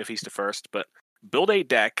don't know if he's the first, but build a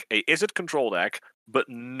deck, a Is It Control deck, but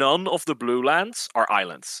none of the blue lands are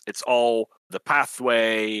islands. It's all the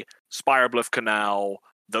Pathway, Spirebluff Canal,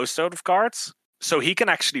 those sort of cards. So he can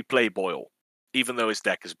actually play Boil, even though his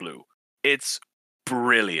deck is blue. It's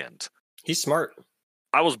brilliant. He's smart.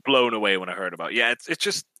 I was blown away when I heard about it. Yeah, it's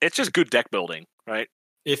just good deck building, right?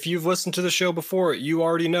 If you've listened to the show before, you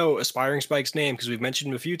already know Aspiring Spike's name because we've mentioned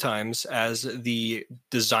him a few times as the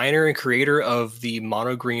designer and creator of the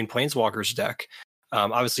mono green Planeswalkers deck.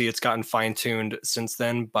 Obviously, it's gotten fine-tuned since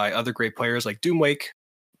then by other great players like Doomwake,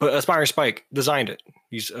 but Aspiring Spike designed it.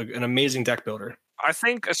 He's an amazing deck builder. I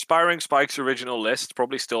think Aspiring Spike's original list,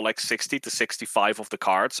 probably still like 60 to 65 of the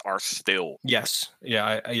cards are still. Yes.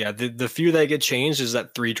 Yeah. The few that get changed is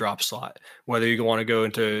that 3-drop slot. Whether you want to go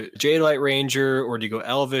into Jadelight Ranger or do you go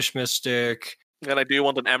Elvish Mystic. And I do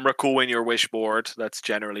want an Emrakul in your wish board. That's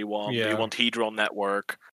generally one. Yeah. Do you want Hedron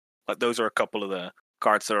Network? Like those are a couple of the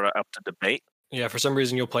cards that are up to debate. Yeah, for some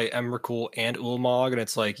reason you'll play Emrakul and Ulamog, and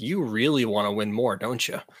it's like, you really want to win more, don't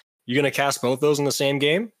you? You going to cast both those in the same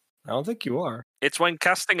game? I don't think you are. It's when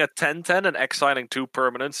casting a 10-10 and exiling 2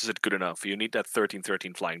 permanents, is it good enough? You need that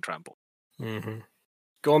 13-13 flying trample. Mm-hmm.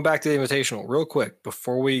 Going back to the Invitational, real quick,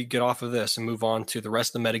 before we get off of this and move on to the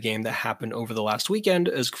rest of the metagame that happened over the last weekend,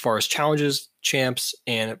 as far as challenges, champs,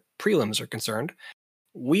 and prelims are concerned,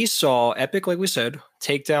 we saw Epic, like we said,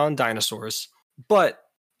 take down dinosaurs, but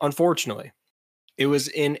unfortunately, it was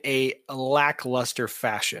in a lackluster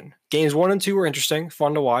fashion. Games 1 and 2 were interesting,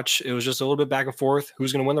 fun to watch. It was just a little bit back and forth.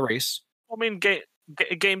 Who's going to win the race? I mean,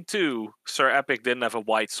 game 2, Sir Epic didn't have a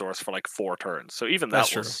white source for like 4 turns, so even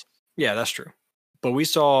that was... Yeah, that's true. But we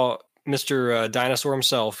saw Mr. Dinosaur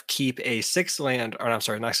himself keep a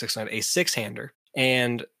 6-hander,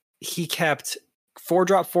 and he kept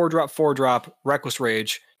 4-drop, 4-drop, 4-drop, Reckless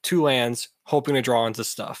Rage, 2 lands, hoping to draw into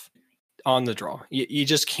stuff on the draw. You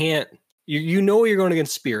just can't... You know you're going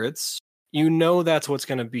against spirits. You know that's what's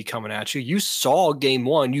going to be coming at you. You saw game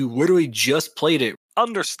 1. You literally just played it.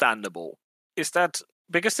 Understandable. Is that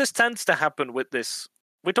because this tends to happen with this?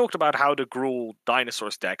 We talked about how the Gruul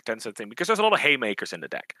Dinosaurs deck tends to think because there's a lot of haymakers in the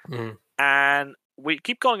deck. Mm. And we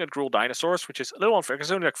keep calling it Gruul Dinosaurs, which is a little unfair because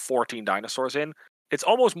there's only like 14 dinosaurs in. It's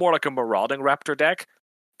almost more like a Marauding Raptor deck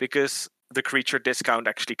because the creature discount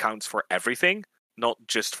actually counts for everything, not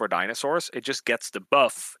just for dinosaurs. It just gets the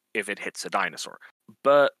buff if it hits a dinosaur.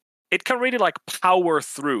 But it can really like power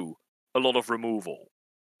through a lot of removal.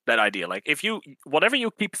 That idea. Like if whatever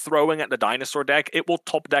you keep throwing at the dinosaur deck, it will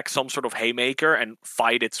top deck some sort of haymaker and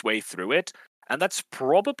fight its way through it. And that's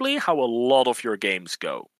probably how a lot of your games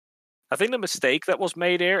go. I think the mistake that was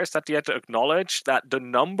made here is that you had to acknowledge that the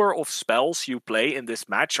number of spells you play in this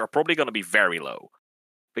match are probably going to be very low.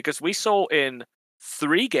 Because we saw in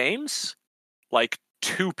 3 games, like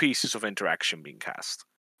 2 pieces of interaction being cast.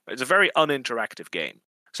 It's a very uninteractive game.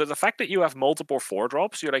 So the fact that you have multiple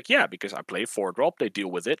 4-drops, you're like, yeah, because I play 4-drop, they deal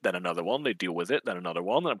with it, then another one, they deal with it, then another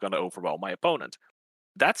one, and I'm going to overwhelm my opponent.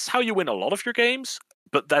 That's how you win a lot of your games,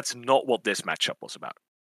 but that's not what this matchup was about.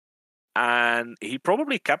 And he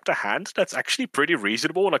probably kept a hand that's actually pretty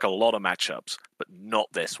reasonable in like a lot of matchups, but not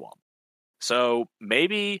this one. So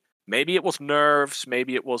maybe it was nerves,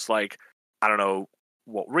 maybe it was like, I don't know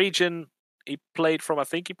what region he played from. I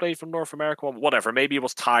think he played from North America, whatever. Maybe he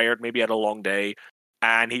was tired, maybe he had a long day,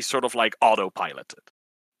 and he sort of like autopiloted.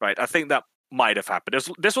 Right? I think that might have happened.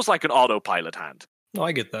 This was like an autopilot hand. No,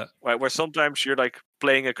 I get that. Right, where sometimes you're like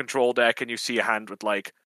playing a control deck and you see a hand with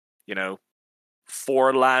like,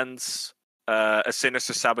 4 lands, a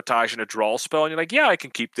Sinister Sabotage, and a draw spell, and you're like, yeah, I can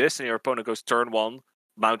keep this. And your opponent goes turn 1,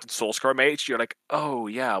 Mountain Soulscar Mage. You're like, oh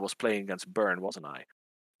yeah, I was playing against Burn, wasn't I?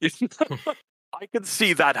 I can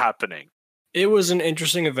see that happening. It was an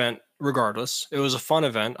interesting event, regardless. It was a fun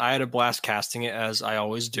event. I had a blast casting it, as I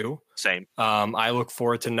always do. Same. I look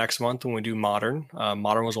forward to next month when we do Modern.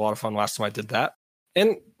 Modern was a lot of fun last time I did that.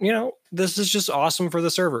 And, this is just awesome for the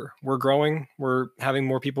server. We're growing. We're having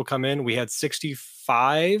more people come in. We had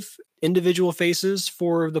 65 individual faces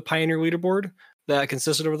for the Pioneer leaderboard that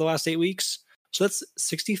consisted over the last 8 weeks. So that's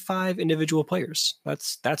 65 individual players.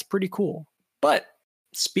 That's pretty cool. But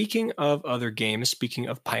speaking of other games, speaking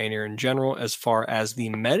of Pioneer in general, as far as the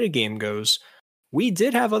metagame goes, we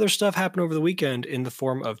did have other stuff happen over the weekend in the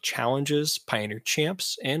form of challenges, Pioneer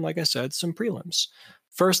champs, and like I said, some prelims.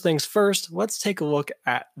 First things first, let's take a look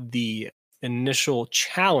at the initial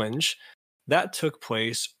challenge that took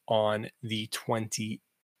place on the 28th.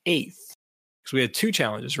 Because we had 2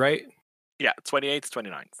 challenges, right? Yeah, 28th,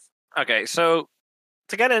 29th. Okay, so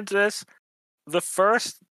to get into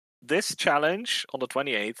this challenge on the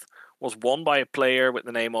 28th was won by a player with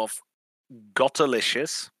the name of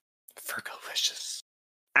Gottalicious. Fergalicious.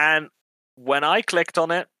 And when I clicked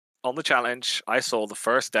on it, on the challenge, I saw the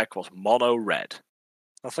first deck was mono red.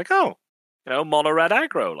 I was like, oh, mono red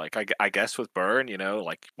aggro. Like, I guess with Burn,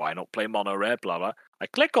 like, why not play mono red, blah, blah. I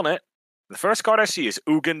click on it. The first card I see is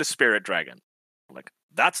Ugin the Spirit Dragon. I'm like,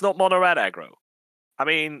 that's not mono red aggro. I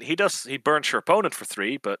mean, he burns your opponent for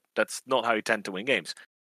 3, but that's not how you tend to win games.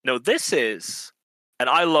 No, this is, and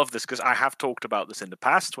I love this because I have talked about this in the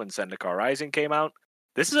past when Zendikar Rising came out.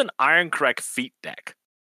 This is an Ironcrag Feat deck.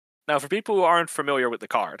 Now, for people who aren't familiar with the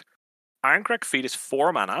card, Ironcrag Feat is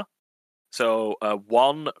 4 mana. So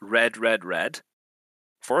 1 red, red, red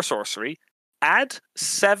for a sorcery. Add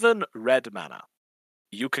 7 red mana.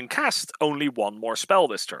 You can cast only 1 more spell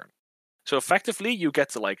this turn. So effectively, you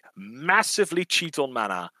get to like massively cheat on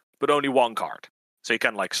mana, but only 1 card. So you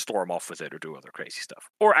can like storm off with it or do other crazy stuff.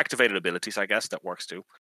 Or activated abilities, I guess, that works too.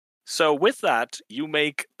 So with that, you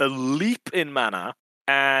make a leap in mana,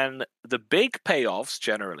 and the big payoffs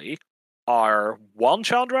generally are 1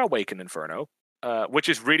 Chandra Awaken Inferno, which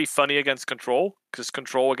is really funny against control, because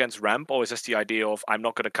control against ramp always has the idea of, I'm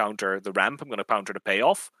not going to counter the ramp, I'm going to counter the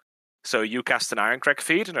payoff. So you cast an Ironcrag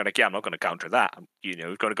Feat, and they're like, yeah, I'm not going to counter that.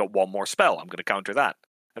 You're going to go 1 more spell, I'm going to counter that.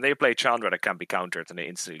 And they play Chandra that can't be countered, and they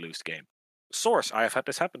instantly lose the game. Source, I have had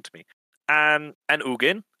this happen to me. And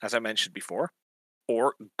Ugin, as I mentioned before,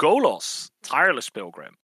 or Golos, Tireless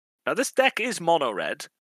Pilgrim. Now this deck is mono red,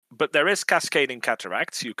 but there is Cascading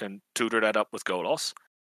Cataracts. You can tutor that up with Golos.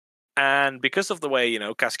 And because of the way,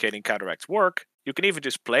 Cascading Cataracts work, you can even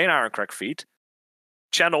just play an Ironcrag Feat,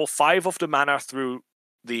 channel 5 of the mana through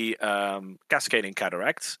the Cascading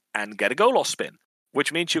Cataracts, and get a Golos spin.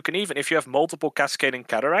 Which means you can even, if you have multiple Cascading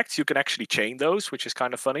Cataracts, you can actually chain those, which is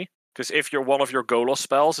kind of funny. Because if one of your Golos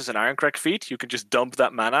spells is an Ironcrag Feat, you can just dump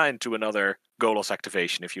that mana into another Golos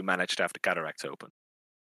activation if you manage to have the Cataracts open.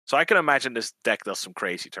 So I can imagine this deck does some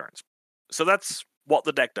crazy turns. So that's what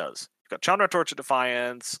the deck does. You've got Chandra Torch of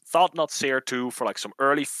Defiance, Thought Knot Seer 2 for like some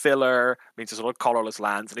early filler, means there's a lot of colorless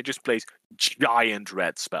lands, and it just plays giant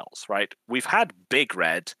red spells, right? We've had big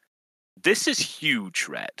red. This is huge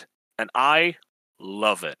red, and I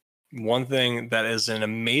love it. One thing that is an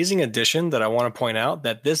amazing addition that I want to point out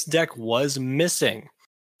that this deck was missing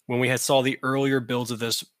when we saw the earlier builds of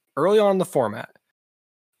this early on in the format.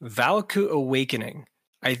 Valakut Awakening,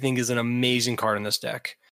 I think, is an amazing card in this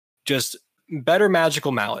deck. Just better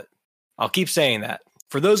Magical Mallet. I'll keep saying that.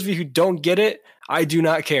 For those of you who don't get it, I do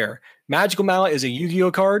not care. Magical Mallet is a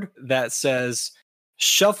Yu-Gi-Oh card that says,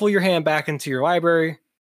 shuffle your hand back into your library,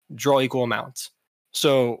 draw equal amounts.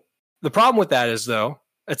 So the problem with that is, though,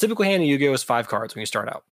 a typical hand in Yu-Gi-Oh is 5 cards when you start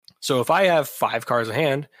out. So if I have 5 cards in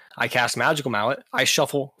hand, I cast Magical Mallet, I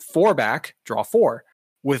shuffle 4 back, draw 4.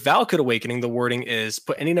 With Valakut Awakening, the wording is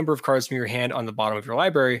put any number of cards from your hand on the bottom of your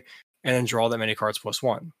library and then draw that many cards plus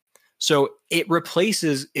 1. So it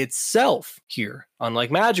replaces itself here, unlike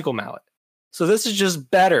Magical Mallet. So this is just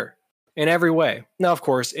better in every way. Now, of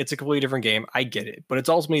course, it's a completely different game. I get it. But it's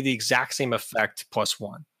ultimately the exact same effect plus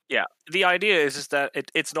 1. Yeah. The idea is that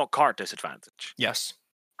it's not card disadvantage. Yes.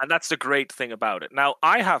 And that's the great thing about it. Now,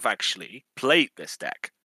 I have actually played this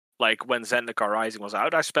deck like when Zendikar Rising was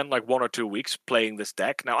out, I spent like 1 or 2 weeks playing this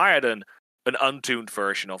deck. Now, I had an untuned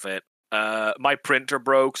version of it. My printer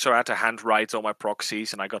broke, so I had to handwrite all my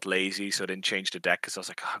proxies, and I got lazy, so I didn't change the deck because I was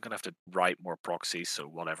like, I'm going to have to write more proxies, so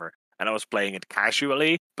whatever. And I was playing it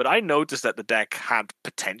casually, but I noticed that the deck had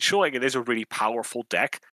potential. Like, it is a really powerful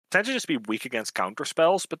deck. It tends to just be weak against counter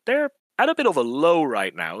spells, but they're at a bit of a low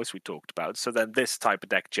right now, as we talked about, so then this type of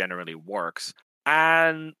deck generally works.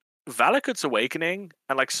 And Valakut's Awakening,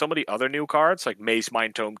 and like some of the other new cards, like Maze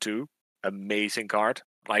Mind Tome 2, amazing card.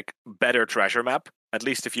 Like, better treasure map. At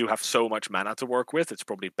least if you have so much mana to work with, it's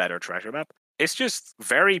probably better treasure map. It's just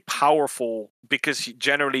very powerful because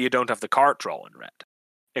generally you don't have the card draw in red.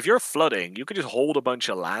 If you're flooding, you can just hold a bunch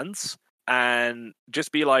of lands and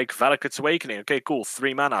just be like, Valakut's Awakening, okay, cool,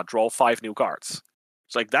 3 mana, draw 5 new cards.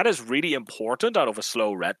 It's like, that is really important out of a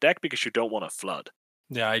slow red deck because you don't want to flood.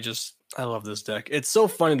 Yeah, I love this deck. It's so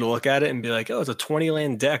funny to look at it and be like, oh, it's a 20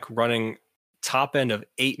 land deck running top end of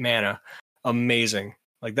 8 mana. Amazing.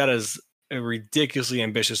 Like, that is a ridiculously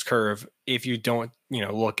ambitious curve if you don't,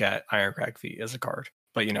 look at Ironcrag Feet as a card.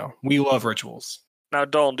 But, we love rituals. Now,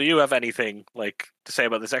 Dawn, do you have anything like to say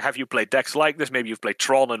about this deck? Have you played decks like this? Maybe you've played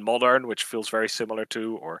Tron and Modern, which feels very similar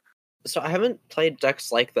to, or... So I haven't played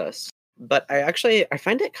decks like this, but I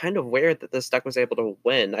find it kind of weird that this deck was able to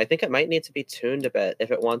win. I think it might need to be tuned a bit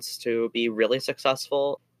if it wants to be really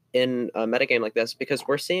successful in a metagame like this, because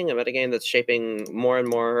we're seeing a metagame that's shaping more and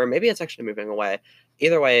more, or maybe it's actually moving away.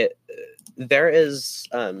 Either way, there is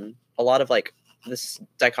a lot of like this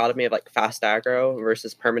dichotomy of like fast aggro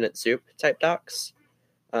versus permanent soup type decks,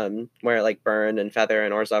 where like Burn and Feather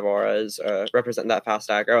and Orzhov Auras represent that fast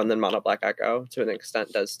aggro, and then Mono Black aggro to an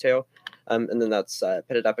extent does too. And then that's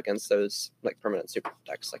pitted up against those like permanent soup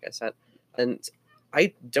decks, like I said. And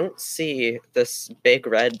I don't see this big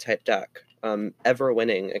red type deck ever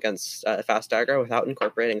winning against fast aggro without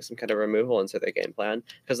incorporating some kind of removal into their game plan.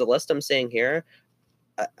 Because the list I'm seeing here,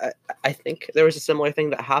 I think there was a similar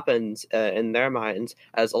thing that happened in their minds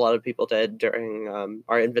as a lot of people did during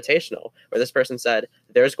our Invitational, where this person said,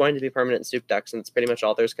 there's going to be permanent soup decks, and it's pretty much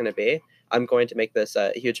all there's going to be. I'm going to make this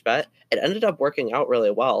a huge bet. It ended up working out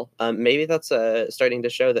really well. Maybe that's starting to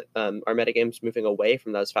show that our metagame's moving away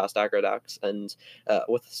from those fast aggro decks, and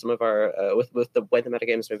with some of our with the way the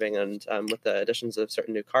metagame's moving, and with the additions of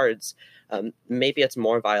certain new cards, maybe it's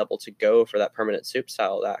more viable to go for that permanent soup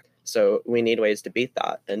style deck. So we need ways to beat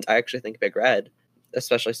that. And I actually think Big Red,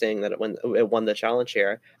 especially seeing that it won the challenge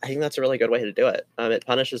here, I think that's a really good way to do it. It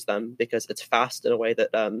punishes them because it's fast in a way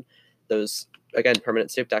that those, again,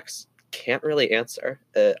 permanent soup decks can't really answer.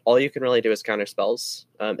 All you can really do is counter spells.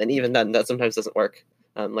 And even then, that sometimes doesn't work,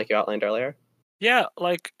 like you outlined earlier. Yeah,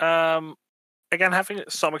 like, again, having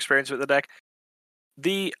some experience with the deck,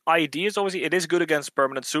 the idea is obviously it is good against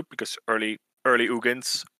permanent soup because early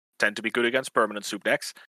Ugins tend to be good against permanent soup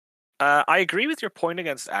decks. I agree with your point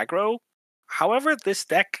against aggro. However, this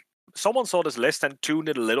deck, someone saw this list and tuned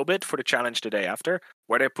it a little bit for the challenge the day after,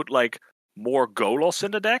 where they put like more Golos in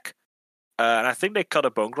the deck. And I think they cut a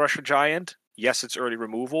Bone Crusher Giant. Yes, it's early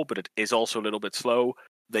removal, but it is also a little bit slow.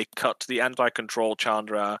 They cut the anti-control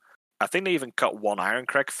Chandra. I think they even cut one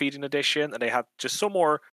Ironcrag Feet in addition, and they had just some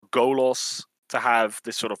more Golos to have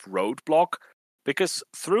this sort of roadblock. Because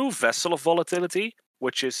through Vessel of Volatility,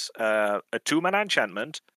 which is a 2-mana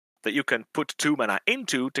enchantment, that you can put 2 mana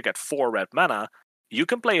into to get 4 red mana, you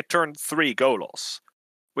can play a turn 3 Golos,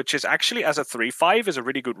 which is actually, as a 3/5, is a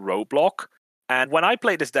really good roadblock. And when I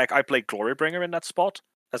played this deck, I played Glorybringer in that spot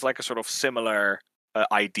as like a sort of similar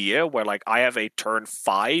idea, where like I have a turn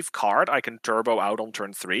 5 card I can turbo out on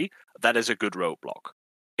turn 3. That is a good roadblock.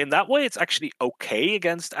 In that way, it's actually okay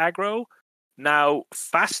against aggro. Now,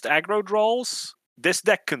 fast aggro draws, this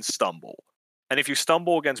deck can stumble. And if you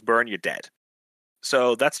stumble against Burn, you're dead.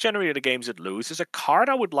 So that's generally the games it loses. A card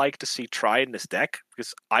I would like to see tried in this deck,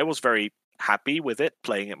 because I was very happy with it,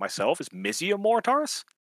 playing it myself, is Mizzium Mortars.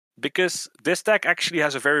 Because this deck actually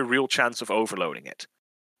has a very real chance of overloading it.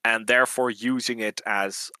 And therefore using it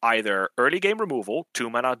as either early game removal,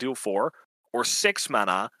 2 mana, deal 4, or 6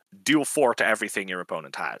 mana, deal 4 to everything your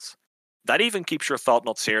opponent has. That even keeps your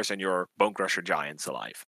Thought-Knot Seers and your Bone Crusher Giants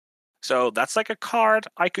alive. So that's like a card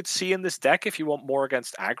I could see in this deck if you want more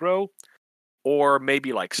against aggro. Or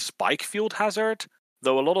maybe like Spikefield Hazard,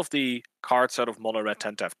 though a lot of the cards out of Mono Red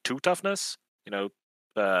tend to have 2 toughness.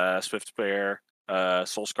 Swift Spear,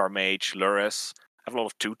 Soulscar Mage, Luris have a lot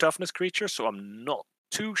of 2 toughness creatures, so I'm not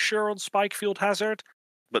too sure on Spikefield Hazard,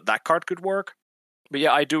 but that card could work. But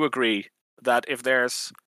yeah, I do agree that if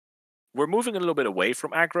we're moving a little bit away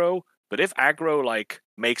from aggro, but if aggro like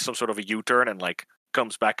makes some sort of a U-turn and like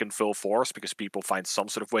comes back in full force because people find some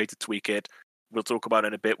sort of way to tweak it, we'll talk about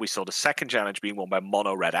in a bit, we saw the second challenge being won by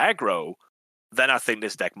mono red aggro, then I think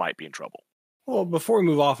this deck might be in trouble. Well, before we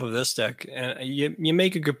move off of this deck, you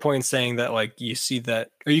make a good point saying that like you see that,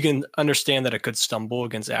 or you can understand that it could stumble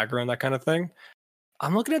against aggro and that kind of thing.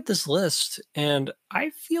 I'm looking at this list and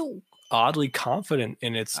I feel oddly confident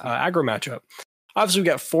in its aggro matchup. Obviously, we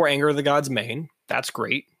got 4 Anger of the Gods main. That's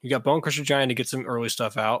great. You got Bone Crusher Giant to get some early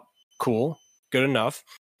stuff out. Cool. Good enough.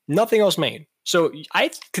 Nothing else main. So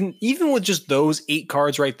I can, even with just those 8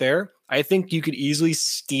 cards right there, I think you could easily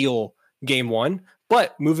steal game 1.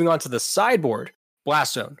 But moving on to the sideboard,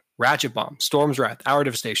 Blast Zone, Ratchet Bomb, Storm's Wrath, Hour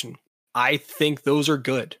Devastation. I think those are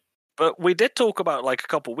good. But we did talk about, like, a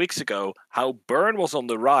couple weeks ago, how Burn was on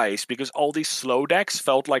the rise because all these slow decks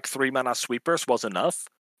felt like 3-mana sweepers was enough.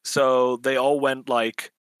 So they all went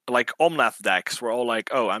like Omnath decks were all like,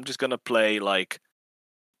 oh, I'm just going to play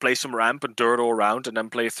some ramp and dirt all around and then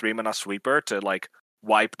play a 3-mana sweeper to, like,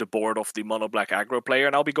 wipe the board off the mono black aggro player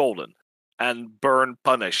and I'll be golden. And Burn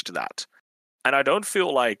punished that. And I don't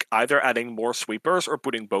feel like either adding more sweepers or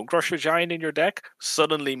putting Bone Crusher Giant in your deck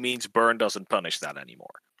suddenly means Burn doesn't punish that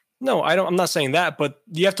anymore. No, I'm not saying that, but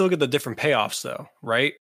you have to look at the different payoffs though,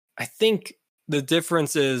 right? I think the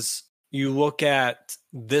difference is you look at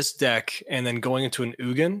this deck and then going into an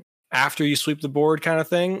Ugin after you sweep the board kind of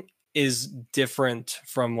thing is different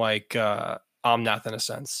from like Omnath in a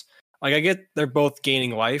sense. Like I get they're both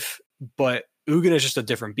gaining life, but Ugin is just a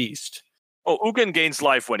different beast. Oh, Ugin gains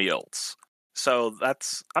life when he ults. So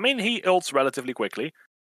he ults relatively quickly.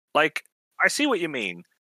 Like, I see what you mean.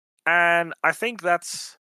 And I think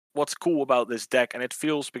that's what's cool about this deck. And it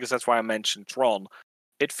feels, because that's why I mentioned Tron,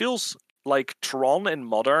 it feels like Tron in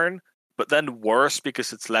Modern, but then worse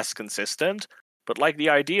because it's less consistent. But like the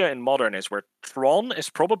idea in Modern is where Tron is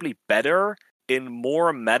probably better in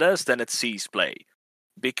more metas than it sees play.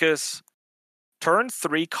 Because turn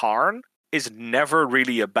 3 Karn is never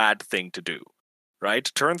really a bad thing to do.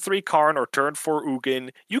 Right? Turn 3 Karn or turn 4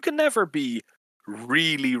 Ugin, you can never be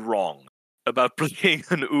really wrong about playing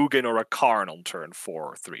an Ugin or a Karn on turn 4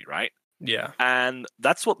 or 3, right? Yeah. And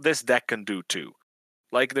that's what this deck can do too.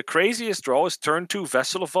 Like, the craziest draw is turn 2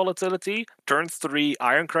 Vessel of Volatility, turn 3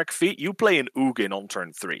 Ironcrag Feet, you play an Ugin on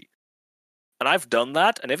turn 3. And I've done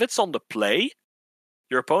that, and if it's on the play,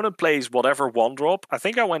 your opponent plays whatever 1-drop. I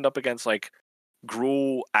think I went up against, like,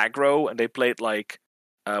 Gruul aggro, and they played, like,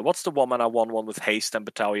 what's the 1-mana 1/1 with haste and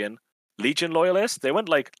battalion? Legion Loyalist? They went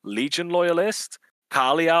like Legion Loyalist,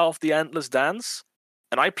 Kalia of the Endless Dance,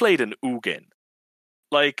 and I played an Ugin.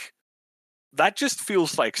 Like, that just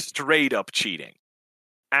feels like straight up cheating.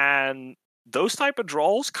 And those type of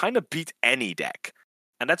draws kind of beat any deck.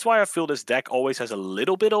 And that's why I feel this deck always has a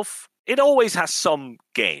little bit of... It always has some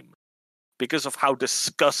game. Because of how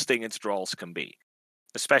disgusting its draws can be.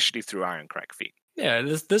 Especially through Ironcrag Feet. Yeah,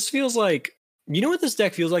 this feels like... You know what this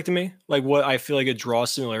deck feels like to me? Like what I feel like it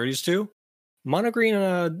draws similarities to? Mono Green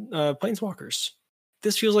Planeswalkers.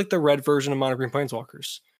 This feels like the red version of Mono Green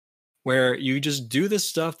Planeswalkers. Where you just do this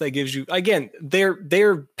stuff that gives you... Again,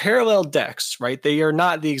 they're parallel decks, right? They are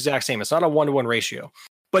not the exact same. It's not a 1-to-1 ratio.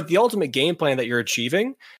 But the ultimate game plan that you're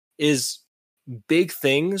achieving is big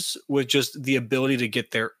things with just the ability to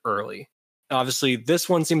get there early. Obviously, this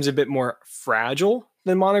one seems a bit more fragile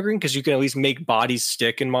than Mono Green because you can at least make bodies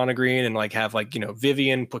stick in Mono Green and like have like,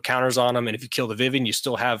 Vivian put counters on them. And if you kill the Vivian, you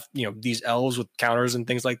still have, these elves with counters and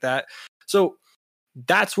things like that. So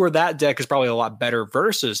that's where that deck is probably a lot better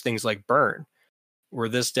versus things like Burn, where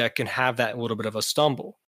this deck can have that little bit of a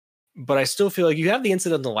stumble. But I still feel like you have the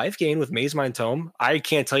incidental life gain with Mazemind Tome. I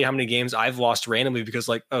can't tell you how many games I've lost randomly because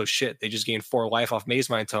like, oh shit, they just gained 4 life off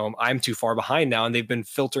Mazemind Tome. I'm too far behind now, and they've been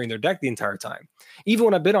filtering their deck the entire time. Even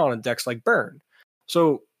when I've been on decks like Burn.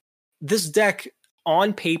 So this deck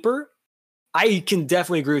on paper, I can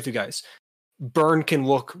definitely agree with you guys. Burn can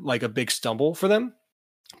look like a big stumble for them.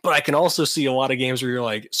 But I can also see a lot of games where you're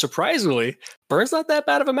like, surprisingly, Burn's not that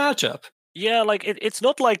bad of a matchup. Yeah, like, it's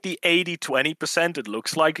not like the 80-20% it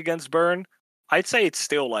looks like against Burn. I'd say it's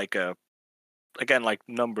still like again, like,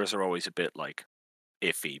 numbers are always a bit, like,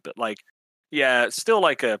 iffy. But, like, yeah, it's still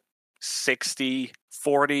like a 60-40,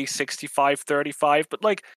 65-35. But,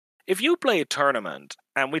 like, if you play a tournament,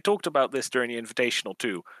 and we talked about this during the Invitational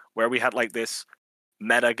too, where we had, like, this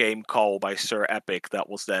meta game call by Sir Epic that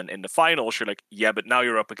was then in the finals, you're like, yeah, but now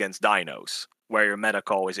you're up against dinos, where your meta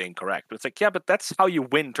call is incorrect. But it's like, yeah, but that's how you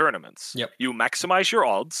win tournaments. Yep. You maximize your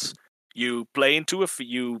odds, you play into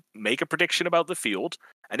you make a prediction about the field,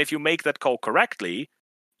 and if you make that call correctly,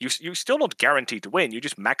 you're still not guaranteed to win. You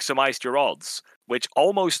just maximized your odds, which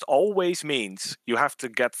almost always means you have to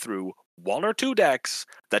get through 1 or 2 decks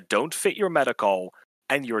that don't fit your meta call,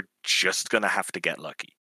 and you're just gonna have to get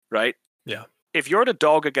lucky, right? Yeah. if you're the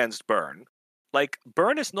dog against Burn, like,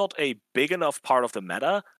 Burn is not a big enough part of the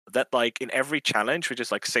meta that, like, in every challenge, which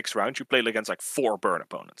is like 6 rounds, you play against like 4 Burn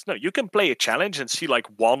opponents. No, you can play a challenge and see like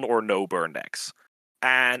 1 or no Burn decks.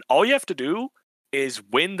 And all you have to do is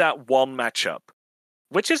win that one matchup,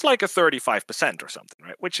 which is like a 35% or something,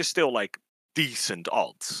 right? Which is still like decent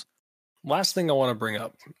odds. Last thing I want to bring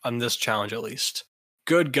up on this challenge, at least.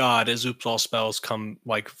 Good God, as Oops All Spells come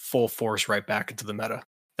like full force right back into the meta.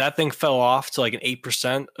 That thing fell off to like an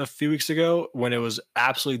 8% a few weeks ago when it was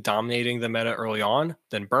absolutely dominating the meta early on.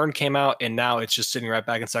 Then Burn came out, and now it's just sitting right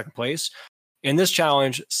back in second place. In this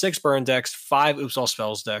challenge, 6 Burn decks, 5 Oops All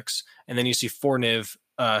Spells decks, and then you see 4 Niv,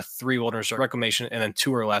 3 Wilderness Reclamation, and then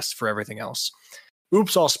 2 or less for everything else.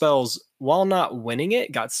 Oops All Spells, while not winning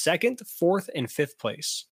it, got 2nd, 4th, and 5th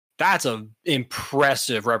place. That's an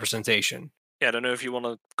impressive representation. Yeah, I don't know if you want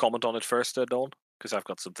to comment on it first, Dawn, because I've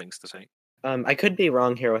got some things to say. I could be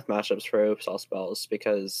wrong here with matchups for Oops All Spells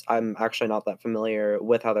because I'm actually not that familiar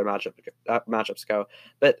with how their matchups go.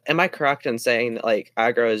 But am I correct in saying that like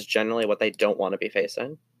aggro is generally what they don't want to be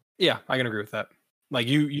facing? Yeah, I can agree with that. Like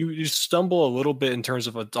you stumble a little bit in terms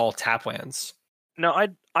of all tap lands. No,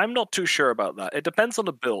 I'm not too sure about that. It depends on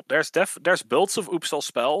the build. There's builds of Oops All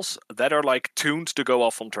Spells that are like tuned to go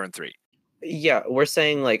off on turn 3. Yeah, we're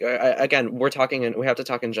saying like again, we have to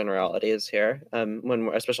talk in generalities here.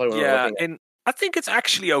 Especially when we're looking. I think it's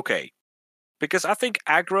actually okay, because I think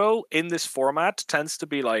aggro in this format tends to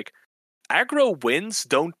be like aggro wins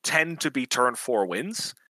don't tend to be turn 4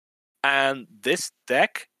 wins, and this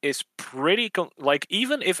deck is pretty like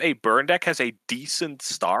even if a Burn deck has a decent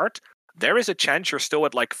start, there is a chance you're still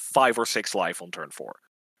at like 5 or 6 life on turn 4,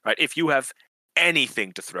 right? If you have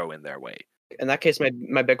anything to throw in their way. In that case,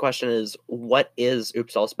 my big question is, what is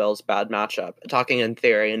Oops All Spells' bad matchup? Talking in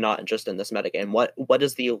theory and not just in this metagame. What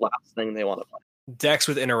is the last thing they want to play? Decks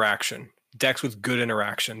with interaction. Decks with good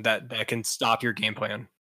interaction that can stop your game plan.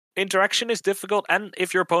 Interaction is difficult, and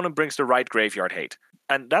if your opponent brings the right graveyard hate.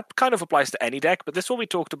 And that kind of applies to any deck, but this is what we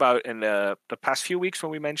talked about in the past few weeks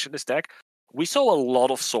when we mentioned this deck. We saw a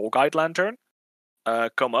lot of Soul Guide Lantern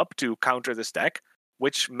come up to counter this deck,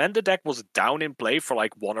 which meant the deck was down in play for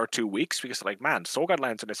like 1 or 2 weeks because, like, man, Soul Guide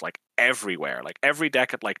Lantern is like everywhere. Like every deck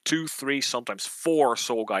had like 2, 3, sometimes 4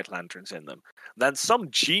 Soul Guide Lanterns in them. Then some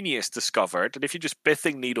genius discovered that if you just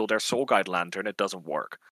Pithing Needle their Soul Guide Lantern, it doesn't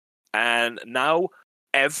work. And now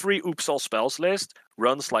every Oops All Spells list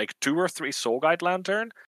runs like 2 or 3 Soul Guide Lantern.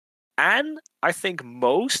 And I think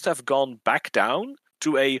most have gone back down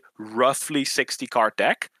to a roughly 60 card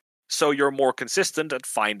deck. So you're more consistent at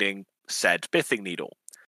finding said Pithing Needle,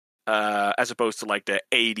 as opposed to like the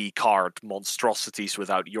 80 card monstrosities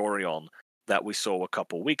without Yorion that we saw a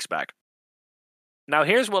couple weeks back. Now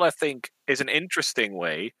here's what I think is an interesting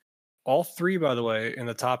way. All 3, by the way, in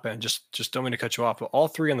the top end, just don't mean to cut you off, but all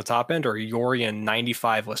 3 on the top end are Yorion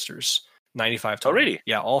 95 listers. 95 total. Oh, really?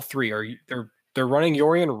 Yeah, all 3 are they're running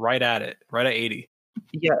Yorion right at 80.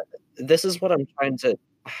 Yeah, this is what I'm trying to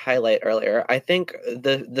highlight earlier. I think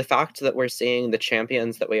the fact that we're seeing the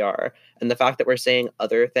champions that we are, and the fact that we're seeing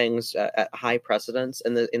other things at high precedence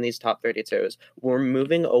in these top 32s, we're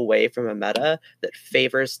moving away from a meta that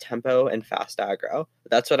favors tempo and fast aggro.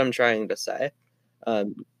 That's what I'm trying to say.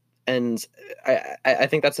 And I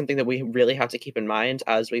think that's something that we really have to keep in mind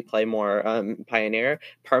as we play more Pioneer.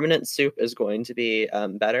 Permanent Soup is going to be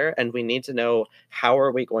better, and we need to know how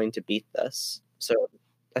are we going to beat this. So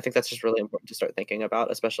I think that's just really important to start thinking about,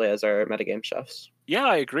 especially as our metagame shifts. Yeah,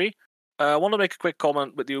 I agree. I want to make a quick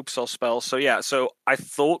comment with the Oops All Spells. So I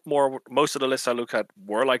thought most of the lists I look at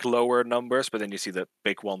were like lower numbers, but then you see the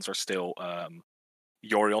big ones are still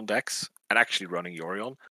Yorion decks and actually running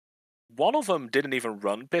Yorion. One of them didn't even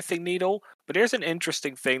run Pithing Needle, but here's an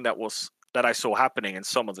interesting thing that I saw happening in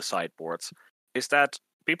some of the sideboards, is that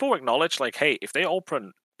people acknowledge like, hey, if they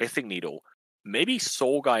open Pithing Needle, maybe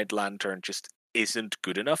Soul Guide Lantern just isn't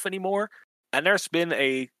good enough anymore. And there's been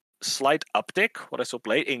a slight uptick, what I saw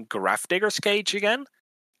play, in Grafdigger's Cage again,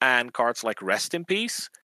 and cards like Rest in Peace,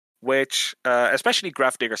 which, especially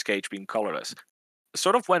Grafdigger's Cage being colorless,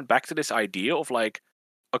 sort of went back to this idea of like,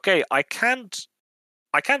 okay, I can't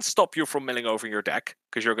stop you from milling over your deck,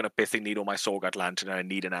 because you're going to Pithing Needle my Soul Guide Lantern and I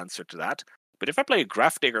need an answer to that. But if I play a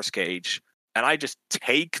Grafdigger's Cage, and I just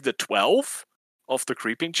take the 12 of the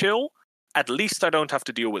Creeping Chill, at least I don't have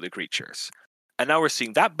to deal with the creatures. And now we're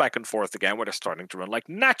seeing that back and forth again, where they're starting to run like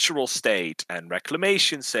Natural State and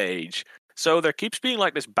Reclamation Sage. So there keeps being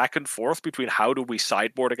like this back and forth between how do we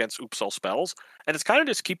sideboard against Oops All Spells, and it's kind of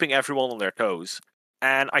just keeping everyone on their toes.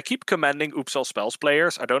 And I keep commending Oops All Spells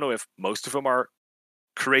players. I don't know if most of them are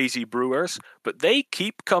crazy brewers, but they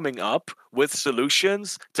keep coming up with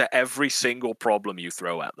solutions to every single problem you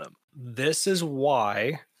throw at them. This is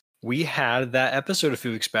why we had that episode a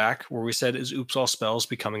few weeks back where we said, is Oops All Spells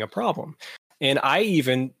becoming a problem? And I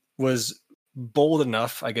even was bold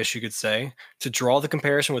enough, I guess you could say, to draw the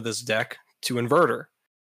comparison with this deck to Inverter.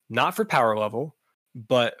 Not for power level,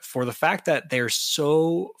 but for the fact that they're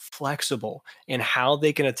so flexible in how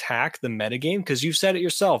they can attack the metagame. Because you said it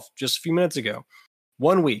yourself just a few minutes ago.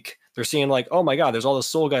 1 week, they're seeing like, oh my God, there's all the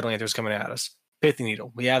Soul Guide Lanterns coming at us. Pithy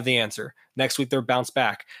Needle, we have the answer. Next week, they're bounced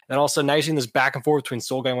back. And all of a sudden, now you're seeing this back and forth between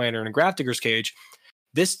Soul Guide Lantern and Grafdigger's Cage.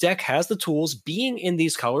 This deck has the tools, being in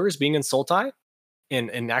these colors, being in Sultai,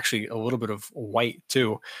 and actually a little bit of white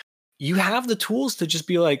too. You have the tools to just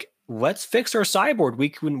be like, let's fix our sideboard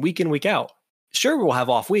week in, week out. Sure, we'll have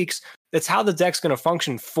off weeks. That's how the deck's going to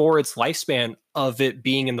function for its lifespan of it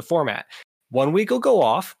being in the format. 1 week will go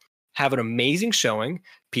off, have an amazing showing.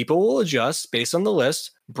 People will adjust based on the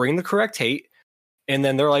list, bring the correct hate, and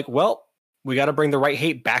then they're like, well, we got to bring the right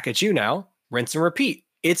hate back at you now. Rinse and repeat.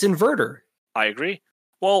 It's Inverter. I agree.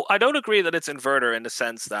 Well, I don't agree that it's Inverter in the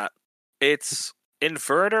sense that it's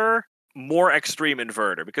Inverter, more extreme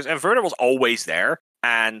Inverter, because Inverter was always there,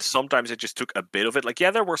 and sometimes it just took a bit of it. Like,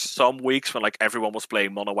 yeah, there were some weeks when like everyone was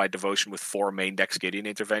playing Mono White Devotion with 4 main decks Gideon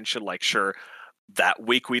Intervention. Like, sure, that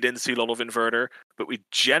week we didn't see a lot of Inverter, but we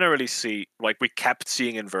generally see, like, we kept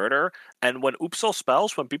seeing Inverter. And when Oops All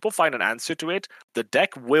Spells, when people find an answer to it, the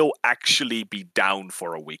deck will actually be down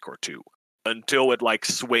for a week or two until it like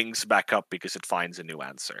swings back up because it finds a new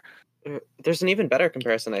answer. There's an even better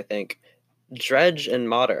comparison, I think. Dredge and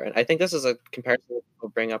Modern. I think this is a comparison that people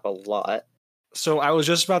bring up a lot. So I was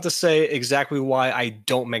just about to say exactly why I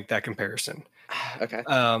don't make that comparison. Okay.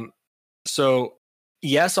 So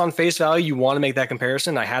yes, on face value, you want to make that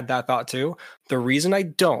comparison. I had that thought too. The reason I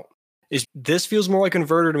don't is this feels more like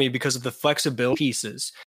Inverter to me because of the flexibility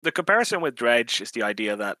pieces. The comparison with Dredge is the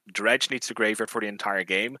idea that Dredge needs to graveyard for the entire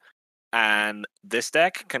game, and this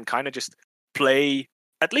deck can kind of just play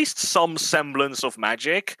at least some semblance of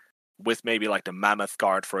Magic with maybe like the Mammoth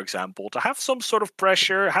card, for example, to have some sort of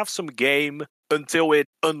pressure, have some game until it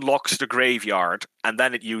unlocks the graveyard, and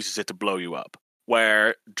then it uses it to blow you up.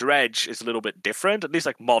 Where Dredge is a little bit different, at least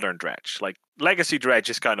like modern Dredge. Like Legacy Dredge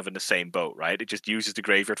is kind of in the same boat, right? It just uses the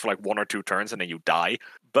graveyard for like 1 or 2 turns and then you die.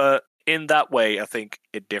 But in that way, I think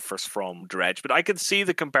it differs from Dredge. But I can see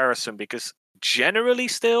the comparison because generally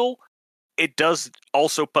still, it does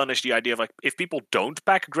also punish the idea of like, if people don't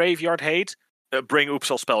back Graveyard Hate, bring Oops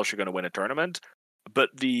All Spells, you're going to win a tournament. But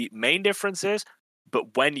the main difference is,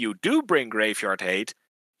 but when you do bring Graveyard Hate,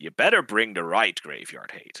 you better bring the right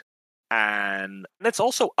Graveyard Hate. And it's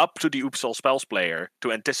also up to the Oops All Spells player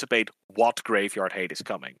to anticipate what Graveyard Hate is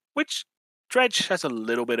coming, which Dredge has a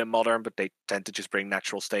little bit in Modern, but they tend to just bring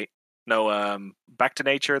Natural State. No, Back to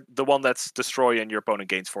Nature, the one that's destroy and your opponent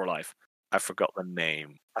gains 4 life. I forgot the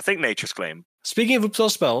name. I think Nature's Claim. Speaking of Oops All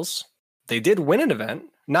Spells, they did win an event,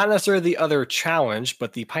 not necessarily the other challenge,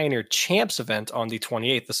 but the Pioneer Champs event on the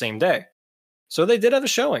 28th, the same day. So they did have a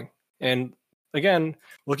showing. And again,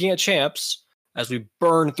 looking at Champs, as we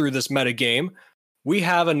burn through this meta game, we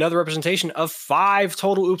have another representation of 5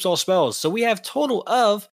 total Oops All Spells. So we have total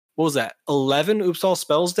of, what was that, 11 Oops All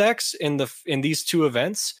Spells decks in these 2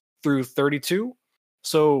 events through 32.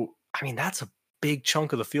 So, I mean, that's a big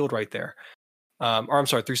chunk of the field right there. Or I'm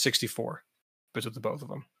sorry, through 64 between the both of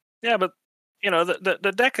them. Yeah, but you know,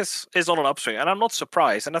 the deck is on an upswing, and I'm not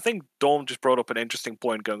surprised. And I think Dawn just brought up an interesting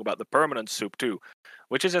point going about the permanent soup too,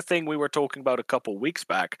 which is a thing we were talking about a couple weeks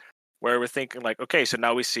back, where we're thinking like, okay, so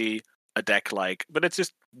now we see a deck like, but it's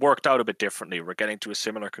just worked out a bit differently. We're getting to a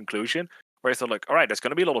similar conclusion where I thought like, all right, there's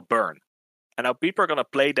going to be a lot of burn, and now people are going to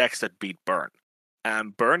play decks that beat burn,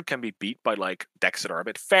 and burn can be beat by like decks that are a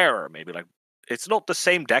bit fairer, maybe like. It's not the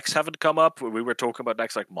same decks haven't come up. We were talking about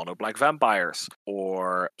decks like Mono Black Vampires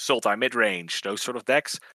or Sultai Midrange, those sort of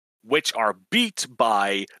decks, which are beat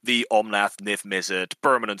by the Omnath, Nith Mizzet,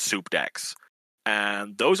 permanent soup decks.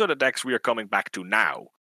 And those are the decks we are coming back to now.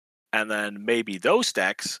 And then maybe those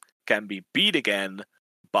decks can be beat again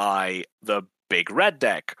by the big red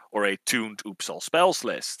deck or a tuned Oops All Spells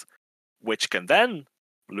list, which can then,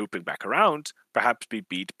 looping back around, perhaps be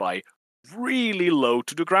beat by really low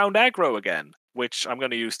to the ground aggro again, which I'm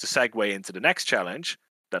going to use to segue into the next challenge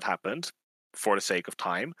that happened for the sake of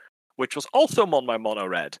time, which was also Mon by Mono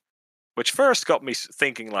Red, which first got me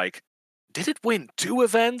thinking like, did it win 2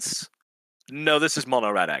 events? No, this is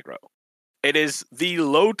Mono Red aggro. It is the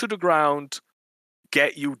low to the ground,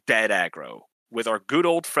 get you dead aggro with our good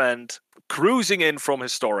old friend cruising in from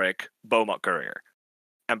Historic, Beaumont Courier.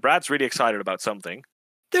 And Brad's really excited about something.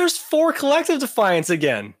 There's 4 Collective Defiance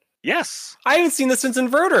again. Yes. I haven't seen this since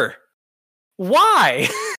Inverter. Why?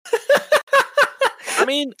 I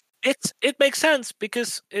mean, it makes sense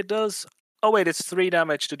because it does... Oh wait, it's 3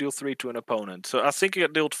 damage to deal 3 to an opponent. So I think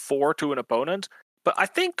it dealt 4 to an opponent. But I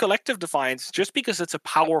think Collective Defiance, just because it's a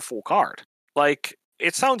powerful card. Like,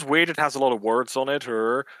 it sounds weird, it has a lot of words on it,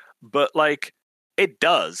 but like, it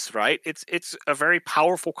does, right? It's a very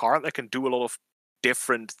powerful card that can do a lot of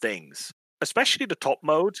different things. Especially the top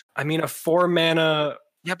mode. I mean, a 4 mana...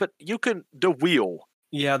 Yeah, but you can... The wheel.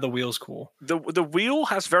 Yeah, the wheel's cool. The wheel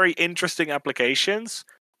has very interesting applications,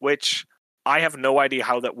 which I have no idea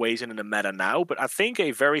how that weighs in the meta now, but I think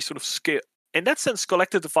a very sort of skill... In that sense,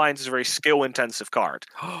 Collective Defiance is a very skill-intensive card.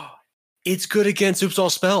 It's good against Oops All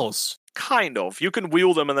Spells. Kind of. You can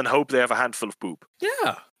wheel them and then hope they have a handful of poop.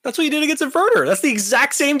 Yeah, that's what you did against Inverter. That's the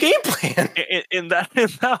exact same game plan. In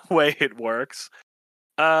that way, it works.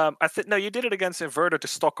 No, you did it against Inverter to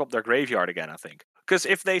stock up their graveyard again, I think. Because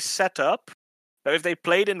if they set up... If they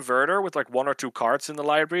played Inverter with like 1 or 2 cards in the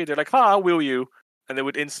library, they're like, I'll wheel you. And they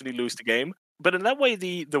would instantly lose the game. But in that way,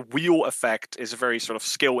 the wheel effect is a very sort of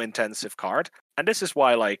skill-intensive card. And this is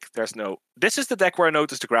why, like, there's no... This is the deck where I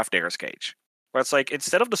noticed the Grafdigger's Cage. Where it's like,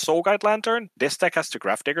 instead of the Soul Guide Lantern, this deck has the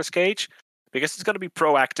Grafdigger's Cage. Because it's going to be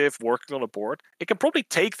proactive, working on a board. It can probably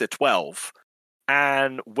take the 12.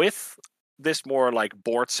 And with this more, like,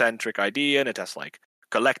 board-centric idea, and it has, like,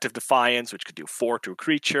 Collective Defiance, which could do 4 to a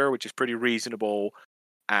creature, which is pretty reasonable.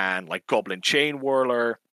 And, like, Goblin Chain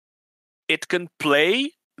Whirler. It can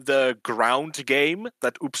play the ground game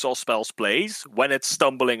that Oops All Spells plays when it's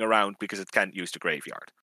stumbling around because it can't use the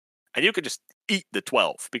graveyard. And you can just eat the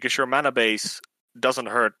 12 because your mana base doesn't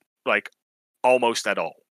hurt like almost at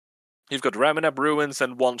all. You've got Raminab Ruins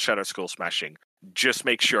and 1 Shadow Skull Smashing. Just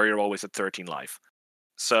make sure you're always at 13 life.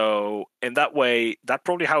 So in that way, that's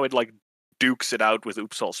probably how it like dukes it out with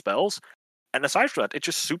Oops All Spells. And aside from that, it's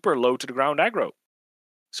just super low to the ground aggro.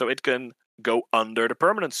 So it can go under the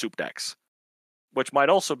permanent soup decks. Which might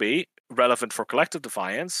also be relevant for Collective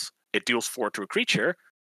Defiance. It deals 4 to a creature.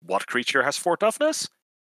 What creature has 4 toughness?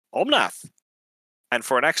 Omnath. And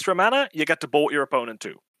for an extra mana, you get to bolt your opponent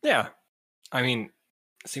too. Yeah. I mean,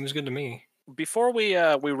 seems good to me. Before we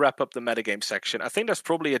wrap up the metagame section, I think there's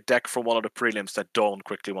probably a deck from one of the prelims that Dawn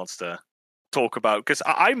quickly wants to talk about. Because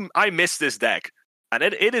I miss this deck. And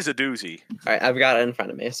it is a doozy. All right, I've got it in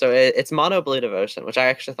front of me. So it's Mono Blue Devotion, which I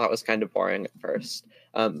actually thought was kind of boring at first.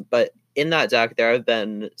 But in that deck, there have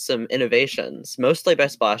been some innovations, mostly by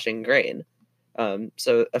splashing green.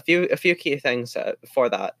 So a few key things for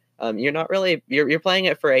that. You're not really you're playing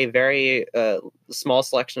it for a very small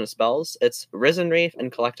selection of spells. It's Risen Reef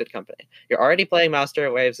and Collected Company. You're already playing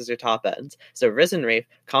Master Waves as your top end, so Risen Reef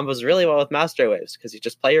combos really well with Master Waves because you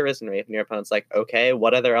just play your Risen Reef and your opponent's like, okay,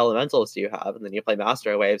 what other elementals do you have? And then you play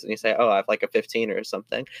Master Waves and you say, oh, I have like a 15 or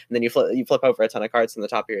something, and then you flip over a ton of cards from the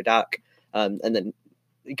top of your deck, and then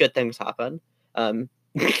good things happen.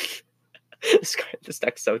 This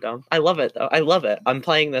deck's so dumb. I love it though. I love it. I'm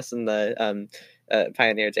playing this in the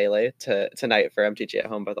Pioneer Daily tonight for MTG at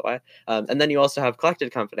home, by the way. And then you also have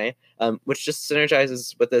Collected Company, which just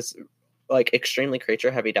synergizes with this like extremely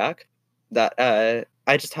creature heavy deck that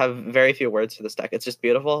I just have very few words for this deck. It's just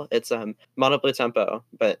beautiful. It's mono blue tempo,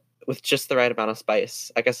 but with just the right amount of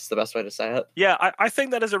spice. I guess it's the best way to say it. Yeah, I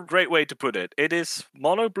think that is a great way to put it. It is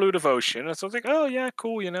mono blue devotion. And so it's like, oh yeah,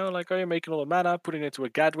 cool, like, oh, you're making all the mana, putting it into a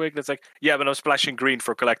Gadwig. That's like, yeah, but I'm splashing green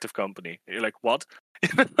for Collective Company. And you're like, what?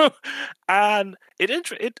 And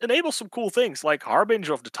it enables some cool things, like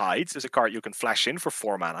Harbinger of the Tides is a card you can flash in for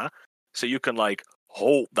 4 mana. So you can like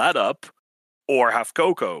hold that up or have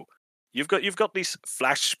Coco. You've got these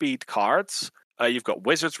flash speed cards. You've got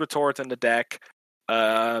Wizard's Retort in the deck.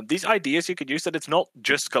 These ideas you could use that it's not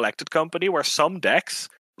just Collected Company, where some decks,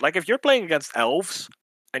 like if you're playing against elves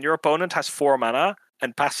and your opponent has 4 mana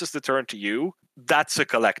and passes the turn to you, that's a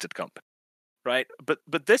Collected Company, right?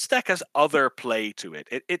 But this deck has other play to it.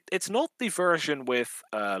 It's not the version with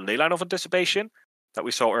Leyline of Anticipation that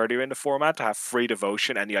we saw earlier in the format to have free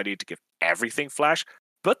devotion and the idea to give everything flash,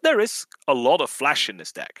 but there is a lot of flash in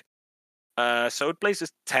this deck. So it plays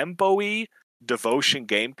this tempo-y devotion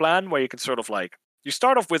game plan where you can sort of like, you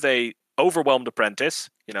start off with a Overwhelmed Apprentice,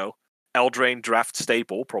 Eldraine draft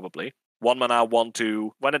staple, probably. 1 mana,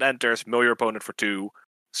 1/2. When it enters, mill your opponent for 2,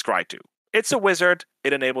 scry 2. It's a wizard.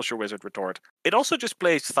 It enables your Wizard Retort. It also just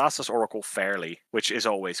plays Thassa's Oracle fairly, which is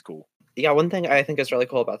always cool. Yeah, one thing I think is really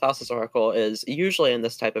cool about Thassa's Oracle is usually in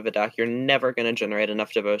this type of a deck, you're never going to generate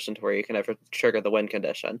enough devotion to where you can ever trigger the win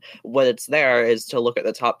condition. What it's there is to look at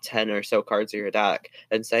the top 10 or so cards of your deck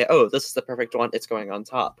and say, oh, this is the perfect one, it's going on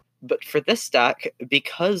top. But for this deck,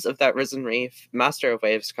 because of that Risen Reef Master of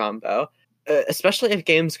Waves combo, especially if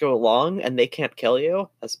games go long and they can't kill you,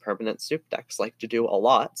 as permanent soup decks like to do a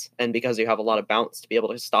lot, and because you have a lot of bounce to be able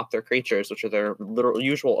to stop their creatures, which are their literal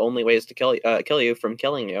usual only ways to kill you from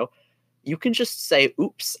killing you, you can just say,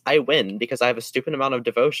 oops, I win because I have a stupid amount of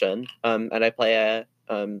devotion, and I play a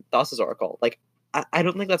Thassa's Oracle. Like, I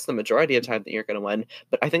don't think that's the majority of time that you're going to win,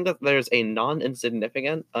 but I think that there's a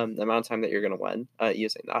non-insignificant amount of time that you're going to win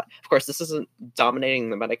using that. Of course, this isn't dominating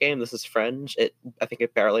the metagame. This is Fringe. I think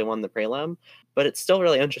it barely won the prelim, but it's still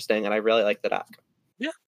really interesting, and I really like the deck.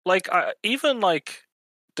 Yeah, like even like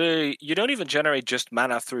you don't even generate just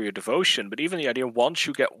mana through your devotion, but even the idea once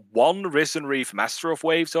you get one Risen Reef Master of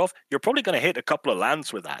Waves off, you're probably going to hit a couple of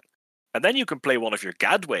lands with that, and then you can play one of your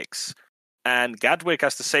Gadwigs. And Gadwig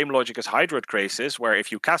has the same logic as Hydroid Graces, where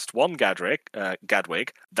if you cast one Gadwig,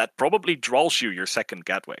 that probably draws you your second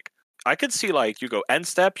Gadwig. I could see like you go end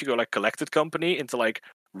step, you go like Collected Company into like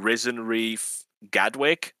Risen Reef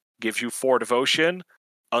Gadwig, gives you 4 devotion,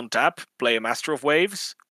 untap, play a Master of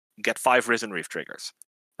Waves, get 5 Risen Reef triggers,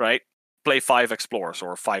 right? Play 5 Explorers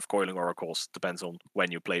or 5 Coiling Oracles, depends on when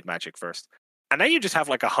you played Magic first. And then you just have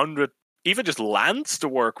like 100, even just lands to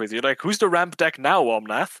work with. You're like, who's the ramp deck now,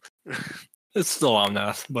 Omnath? It's still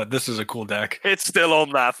Omnath, but this is a cool deck. It's still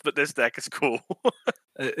Omnath, but this deck is cool.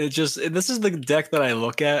 This is the deck that I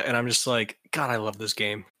look at, and I'm just like, God, I love this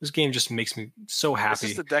game. This game just makes me so happy.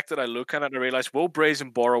 This is the deck that I look at and I realize, will Brazen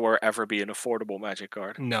Borrower ever be an affordable Magic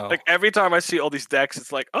card? No. Like, every time I see all these decks,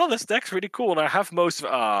 it's like, oh, this deck's really cool, and I have most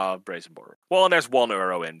of Brazen Borrower. Well, and there's one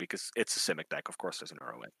Uro in, because it's a Simic deck. Of course there's an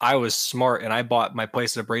Uro in. I was smart, and I bought my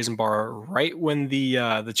place at a Brazen Borrower right when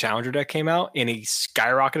the Challenger deck came out, and he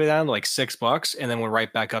skyrocketed down to like $6, and then went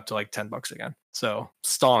right back up to like $10 again. So,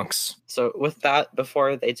 stonks. So with that,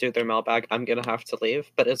 before they do their mailbag, I'm going to have to leave.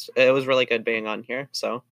 But it was really good being on here.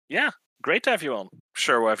 So yeah, great to have you on.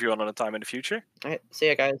 Sure, we'll have you on a time in the future. All right, see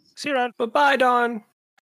you guys. See you around. Bye-bye, Dawn.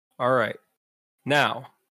 All right. Now,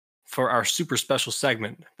 for our super special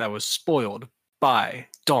segment that was spoiled by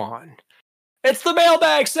Dawn. It's the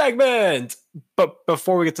mailbag segment! But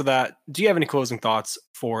before we get to that, do you have any closing thoughts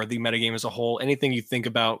for the metagame as a whole? Anything you think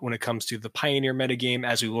about when it comes to the Pioneer metagame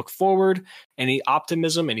as we look forward? Any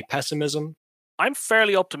optimism, any pessimism? I'm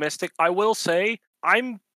fairly optimistic. I will say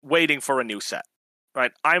I'm waiting for a new set.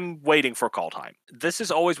 Right? I'm waiting for Kaldheim. This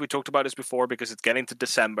is always, we talked about this before because it's getting to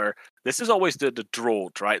December. This is always the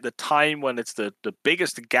drought, right? The time when it's the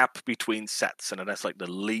biggest gap between sets and then that's like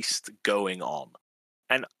the least going on.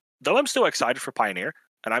 And though I'm still excited for Pioneer,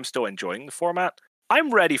 and I'm still enjoying the format,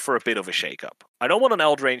 I'm ready for a bit of a shakeup. I don't want an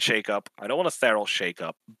Eldraine shakeup, I don't want a Theral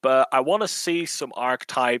shakeup, but I want to see some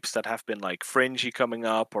archetypes that have been like fringy coming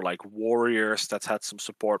up, or like warriors that's had some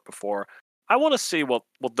support before. I want to see what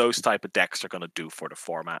those type of decks are going to do for the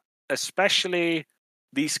format. Especially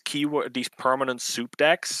these permanent soup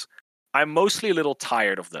decks. I'm mostly a little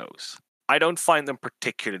tired of those. I don't find them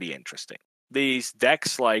particularly interesting. These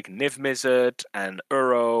decks like Niv Mizzet and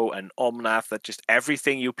Uro and Omnath, that just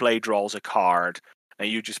everything you play draws a card, and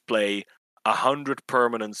you just play 100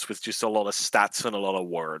 permanents with just a lot of stats and a lot of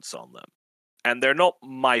words on them. And they're not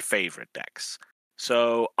my favorite decks.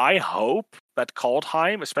 So I hope that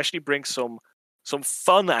Kaldheim especially brings some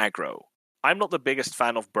fun aggro. I'm not the biggest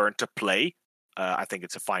fan of Burn to play. I think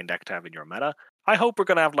it's a fine deck to have in your meta. I hope we're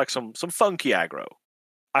going to have like some funky aggro.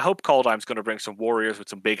 I hope Kaldheim's going to bring some warriors with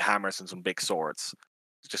some big hammers and some big swords.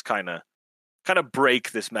 Just kind of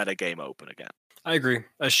break this meta game open again. I agree.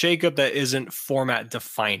 A shakeup that isn't format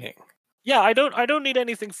defining. Yeah, I don't need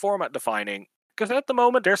anything format defining, because at the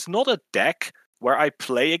moment there's not a deck where I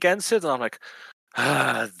play against it and I'm like,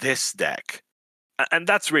 this deck. And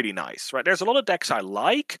that's really nice, right? There's a lot of decks I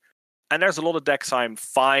like, and there's a lot of decks I'm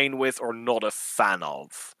fine with or not a fan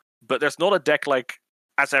of. But there's not a deck like,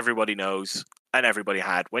 as everybody knows, and everybody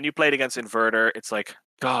had. When you played against Inverter, it's like,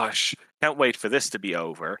 gosh, can't wait for this to be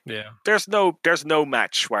over. Yeah. There's no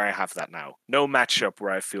match where I have that now. No matchup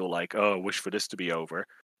where I feel like, oh, wish for this to be over.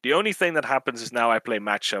 The only thing that happens is now I play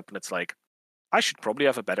matchup and it's like, I should probably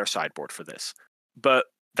have a better sideboard for this. But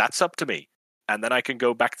that's up to me. And then I can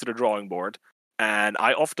go back to the drawing board. And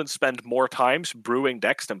I often spend more times brewing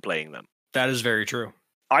decks than playing them. That is very true.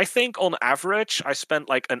 I think on average, I spend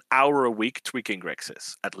like an hour a week tweaking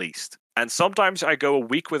Grixis, at least. And sometimes I go a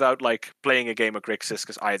week without like playing a game of Grixis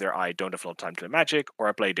because either I don't have a lot of time to play Magic or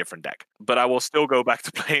I play a different deck. But I will still go back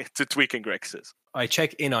to tweaking Grixis. I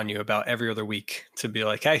check in on you about every other week to be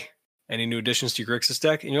like, hey, any new additions to your Grixis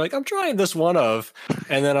deck? And you're like, I'm trying this one of.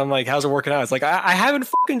 And then I'm like, how's it working out? It's like, I haven't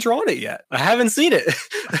fucking drawn it yet. I haven't seen it.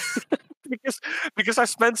 because I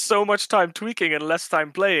spend so much time tweaking and less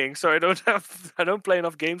time playing, so I don't play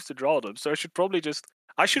enough games to draw them. So I should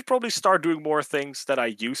probably start doing more things that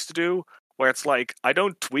I used to do, where it's like I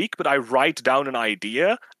don't tweak, but I write down an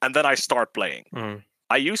idea and then I start playing.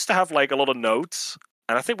 I used to have like a lot of notes,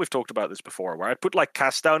 and I think we've talked about this before, where I'd put like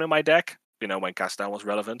cast down in my deck, when cast down was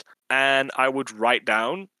relevant, and I would write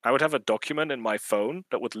down, I would have a document in my phone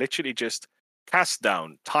that would literally just cast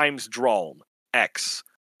down times drawn X,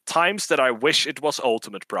 times that I wish it was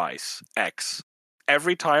ultimate price X.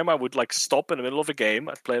 Every time I would like stop in the middle of a game,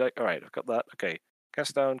 I'd play like, all right, I've got that. Okay,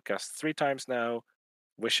 cast down, cast 3 times now,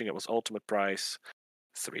 wishing it was ultimate price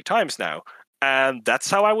 3 times now. And that's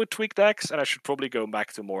how I would tweak decks, and I should probably go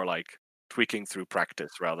back to more like tweaking through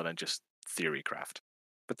practice rather than just theory craft.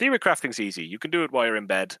 But theory crafting's easy. You can do it while you're in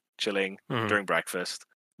bed, chilling, during breakfast,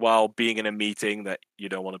 while being in a meeting that you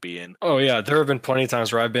don't want to be in. Oh, yeah. There have been plenty of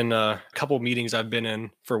times where I've been a couple of meetings I've been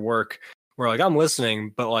in for work where like I'm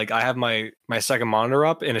listening, but like I have my second monitor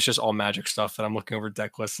up and it's just all Magic stuff that I'm looking over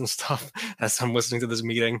deck lists and stuff as I'm listening to this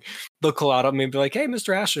meeting. They'll call out at me and be like, hey,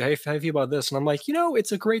 Mr. Ashley, how do you feel about this? And I'm like,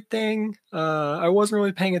 it's a great thing. I wasn't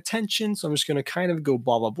really paying attention, so I'm just going to kind of go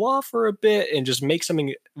blah, blah, blah for a bit and just make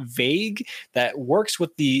something vague that works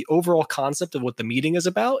with the overall concept of what the meeting is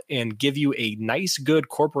about and give you a nice, good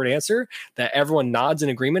corporate answer that everyone nods in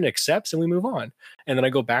agreement, accepts, and we move on. And then I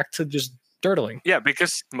go back to just dirtling. Yeah,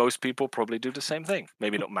 because most people probably do the same thing.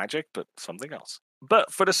 Maybe not Magic, but something else.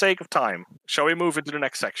 But for the sake of time, shall we move into the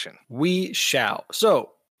next section? We shall.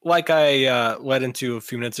 So, like I led into a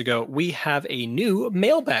few minutes ago, we have a new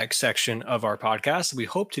mailbag section of our podcast that we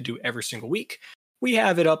hope to do every single week. We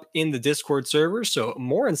have it up in the Discord server, so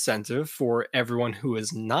more incentive for everyone who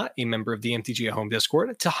is not a member of the MTG at Home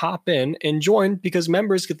Discord to hop in and join, because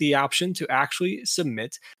members get the option to actually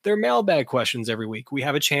submit their mailbag questions every week. We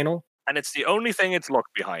have a channel. And it's the only thing it's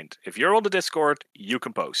locked behind. If you're on the Discord, you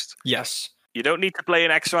can post. Yes. You don't need to play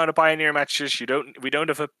an X round of Pioneer matches. We don't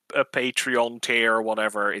have a Patreon tier or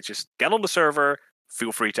whatever. It's just get on the server.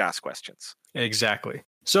 Feel free to ask questions. Exactly.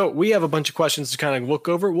 So we have a bunch of questions to kind of look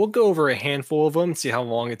over. We'll go over a handful of them, see how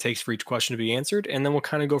long it takes for each question to be answered, and then we'll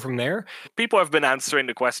kind of go from there. People have been answering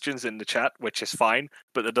the questions in the chat, which is fine,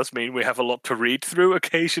 but that does mean we have a lot to read through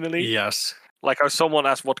occasionally. Yes. Like how someone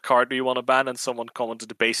asked what card do you want to ban, and someone commented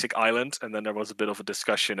the basic island, and then there was a bit of a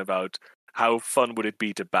discussion about how fun would it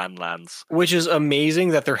be to ban lands. Which is amazing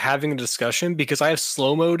that they're having a discussion, because I have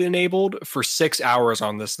slow mode enabled for 6 hours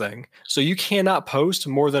on this thing. So you cannot post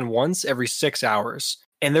more than once every 6 hours.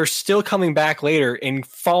 And they're still coming back later and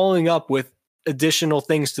following up with additional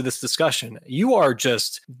things to this discussion. You are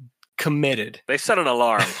just committed. They set an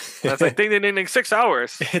alarm. And it's like ding, ding, ding, ding, 6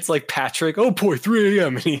 hours. It's like Patrick, oh boy, 3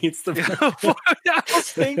 a.m. and he hits the I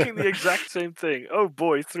was thinking the exact same thing. Oh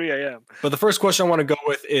boy, 3 a.m. But the first question I want to go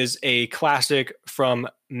with is a classic from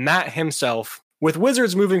Matt himself. With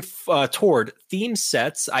Wizards moving toward theme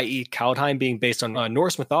sets, i.e. Kaldheim being based on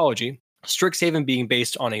Norse mythology, Strixhaven being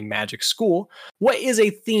based on a Magic school, what is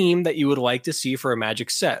a theme that you would like to see for a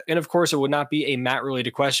Magic set? And of course, it would not be a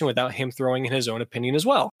Matt-related question without him throwing in his own opinion as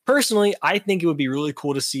well. Personally, I think it would be really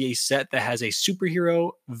cool to see a set that has a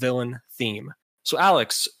superhero villain theme. So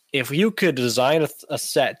Alex, if you could design a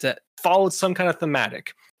set that followed some kind of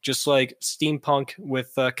thematic, just like steampunk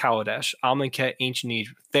with Kaladesh, Amonkhet, Ancient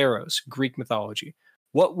Egypt, Theros, Greek mythology,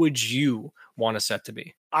 what would you want a set to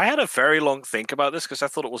be? I had a very long think about this because I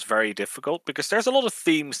thought it was very difficult, because there's a lot of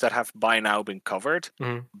themes that have by now been covered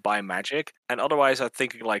by Magic, and otherwise I'm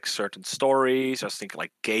thinking like certain stories, I was thinking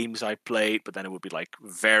like games I played, but then it would be like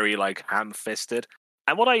very like ham-fisted.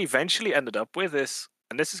 And what I eventually ended up with is,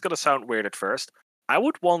 and this is going to sound weird at first, I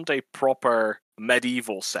would want a proper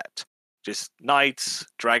medieval set. Just knights,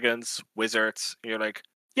 dragons, wizards. And you're like,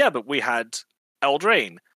 yeah, but we had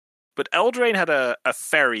Eldraine. But Eldraine had a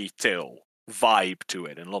fairy tale vibe to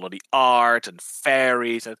it, and a lot of the art and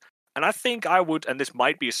fairies. And I think I would, and this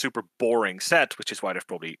might be a super boring set, which is why they've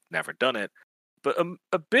probably never done it, but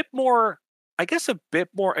a bit more, I guess a bit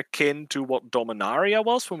more akin to what Dominaria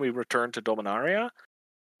was when we returned to Dominaria.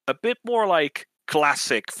 A bit more like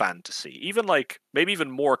classic fantasy, even like maybe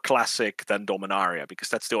even more classic than Dominaria, because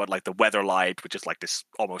that's still at like the Weatherlight, which is like this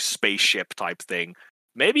almost spaceship type thing.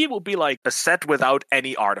 Maybe it will be like a set without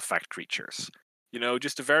any artifact creatures. You know,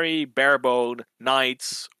 just a very bare-bone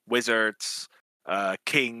knights, wizards,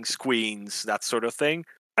 kings, queens, that sort of thing.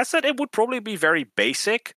 I said it would probably be very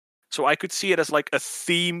basic, so I could see it as like a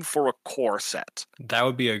theme for a core set. That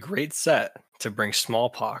would be a great set to bring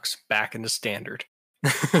smallpox back into standard.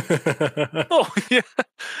 Oh, yeah.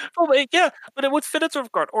 Well, yeah, but it would fit a sort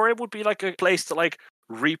of card. Or it would be like a place to like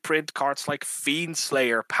reprint cards like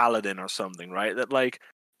Fiendslayer Paladin or something, right? That like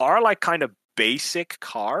are like kind of basic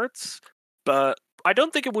cards, but I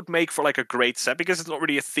don't think it would make for like a great set because it's not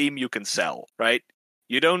really a theme you can sell, right?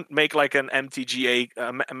 You don't make like an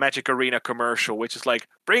MTGA Magic Arena commercial, which is like,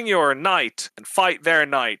 bring your knight and fight their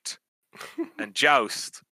knight and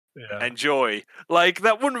joust. Yeah. Enjoy. Like,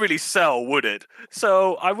 that wouldn't really sell, would it?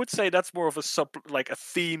 So I would say that's more of a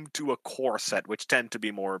theme to a core set, which tend to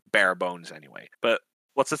be more bare bones anyway. But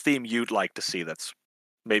what's a theme you'd like to see that's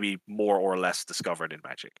maybe more or less discovered in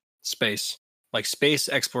Magic? Space. Like space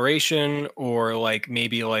exploration, or like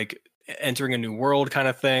maybe like entering a new world kind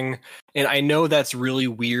of thing. And I know that's really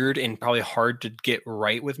weird and probably hard to get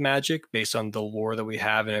right with Magic based on the lore that we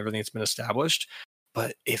have and everything that's been established.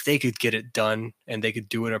 But if they could get it done and they could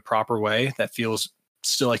do it in a proper way that feels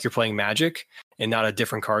still like you're playing Magic and not a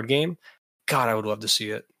different card game, God, I would love to see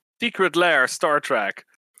it. Secret Lair, Star Trek.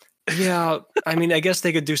 Yeah, I mean, I guess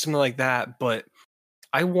they could do something like that, but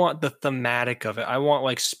I want the thematic of it. I want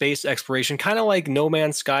like space exploration, kind of like No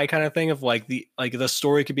Man's Sky kind of thing of like the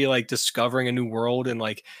story could be like discovering a new world and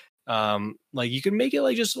like you can make it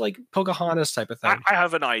like just like Pocahontas type of thing. I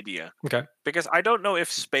have an idea. Okay. Because I don't know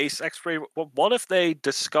if space exploration. What if they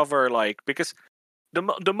discover like, because the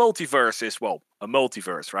multiverse is, well, a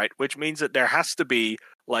multiverse, right? Which means that there has to be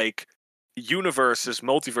like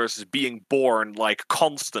multiverses being born like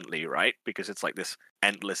constantly, right? Because it's like this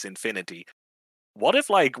endless infinity. What if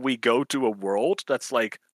like we go to a world that's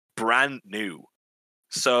like brand new?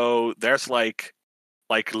 So there's like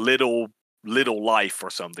little life or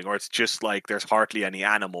something, or it's just like there's hardly any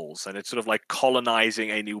animals and it's sort of like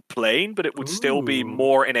colonizing a new plane, but it would still be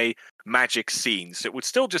more in a Magic scene. So it would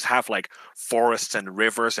still just have like forests and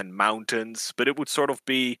rivers and mountains, but it would sort of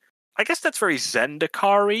be, I guess that's very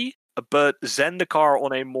Zendikar-y, but Zendikar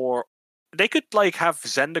on a more, they could like have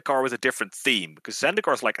Zendikar with a different theme, because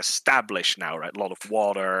Zendikar is like established now, right? A lot of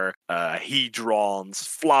water, hedrons,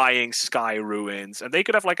 flying sky ruins, and they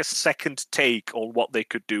could have like a second take on what they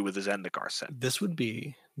could do with the Zendikar set. This would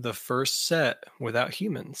be the first set without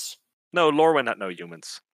humans. No, Lorwyn had no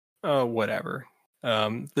humans. Oh, whatever.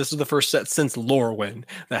 This is the first set since Lorwyn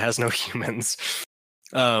that has no humans.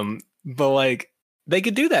 But like they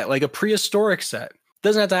could do that, like a prehistoric set.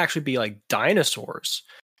 Doesn't have to actually be like dinosaurs.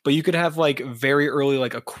 But you could have like very early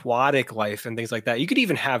like aquatic life and things like that. You could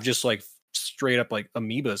even have just like straight up like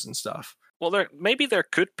amoebas and stuff. Well, maybe there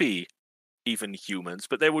could be even humans,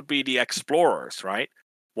 but they would be the explorers, right?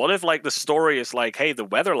 What if like the story is like, hey, the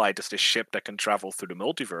Weatherlight is this ship that can travel through the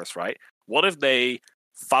multiverse, right? What if they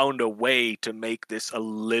found a way to make this a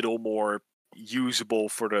little more usable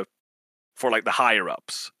for like the higher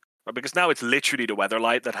ups? Because now it's literally the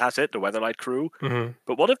Weatherlight that has it, the Weatherlight crew. Mm-hmm.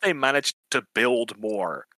 But what if they managed to build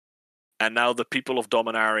more? And now the people of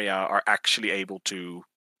Dominaria are actually able to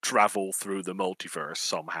travel through the multiverse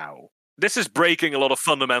somehow. This is breaking a lot of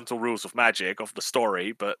fundamental rules of Magic, of the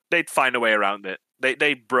story, but they'd find a way around it.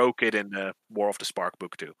 They broke it in the War of the Spark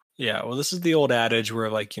book too. Yeah, well, this is the old adage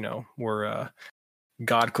where like, where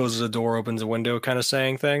God closes a door, opens a window kind of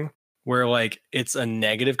saying thing, where like it's a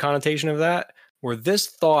negative connotation of that, where this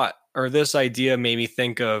thought or this idea made me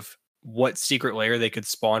think of what secret layer they could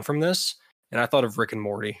spawn from this. And I thought of Rick and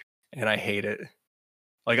Morty, and I hate it.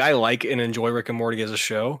 Like, I like and enjoy Rick and Morty as a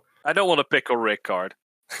show. I don't want to pickle Rick card.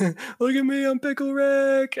 Look at me, I'm Pickle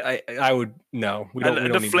Rick. I would, no. We don't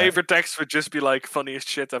And the need flavor text would just be like, funniest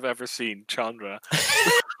shit I've ever seen, Chandra.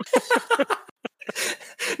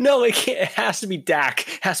 No, it can't. It has to be Dak.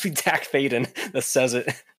 It has to be Dak Faden that says it.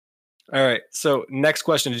 All right, so next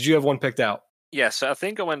question. Did you have one picked out? Yes, I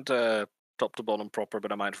think I went top to bottom proper,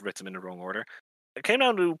 but I might have written them in the wrong order. It came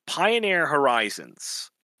down to Pioneer Horizons.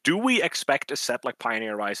 Do we expect a set like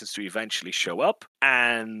Pioneer Horizons to eventually show up,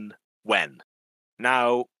 and when?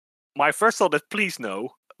 Now, my first thought is please no,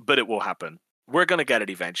 but it will happen. We're going to get it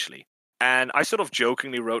eventually. And I sort of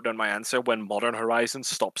jokingly wrote down my answer when Modern Horizons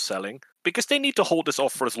stops selling, because they need to hold this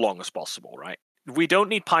off for as long as possible, right? We don't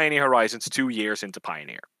need Pioneer Horizons 2 years into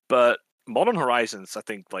Pioneer. But Modern Horizons, I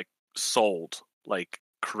think, like, sold like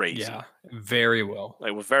crazy. Yeah, very well.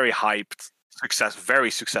 Like, was very hyped,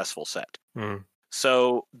 very successful set. Mm.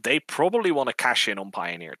 So they probably want to cash in on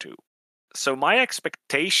Pioneer too. So my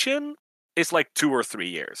expectation is like 2 or 3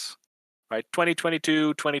 years, right?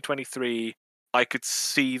 2022, 2023, I could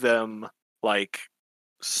see them like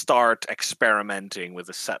start experimenting with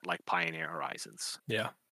a set like Pioneer Horizons. Yeah.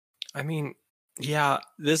 I mean, yeah,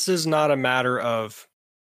 this is not a matter of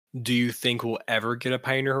do you think we'll ever get a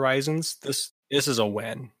Pioneer Horizons? This is a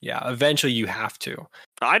when. Yeah, eventually you have to.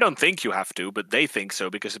 I don't think you have to, but they think so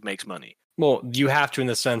because it makes money. Well, you have to in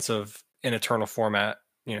the sense of an eternal format,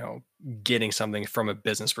 getting something from a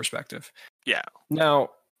business perspective. Yeah. Now,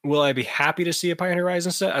 will I be happy to see a Pioneer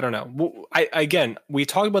Horizon set? I don't know. We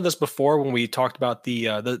talked about this before when we talked about the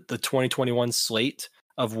 2021 slate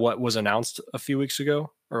of what was announced a few weeks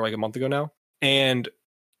ago, or like a month ago now. And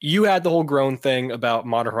you had the whole grown thing about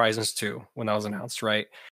Modern Horizons 2 when that was announced, right?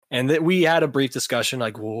 And that we had a brief discussion,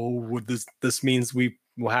 like, whoa, this means we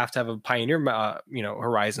will have to have a Pioneer,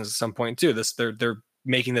 Horizons at some point too. They're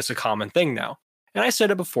making this a common thing now. And I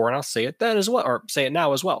said it before, and I'll say it then as well, or say it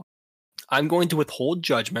now as well. I'm going to withhold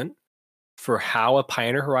judgment for how a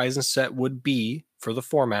Pioneer Horizon set would be for the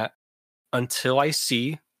format until I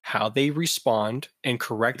see how they respond and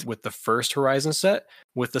correct with the first Horizon set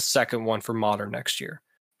with the second one for Modern next year.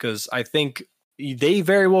 Because I think they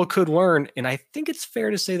very well could learn, and I think it's fair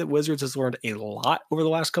to say that Wizards has learned a lot over the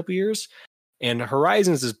last couple of years, and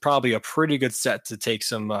Horizons is probably a pretty good set to take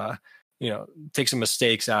some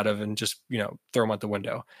mistakes out of and just, throw them out the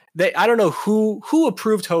window. I don't know who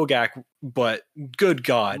approved Hogak, but good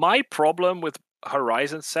God. My problem with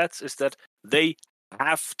Horizon sets is that they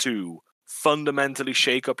have to fundamentally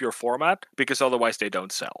shake up your format because otherwise they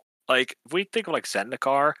don't sell. Like, if we think of like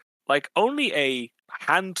Zendikar, like only a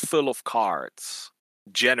handful of cards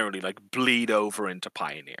generally like bleed over into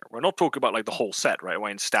Pioneer. We're not talking about like the whole set, right?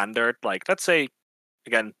 Why in Standard, like let's say,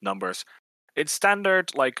 again, numbers. In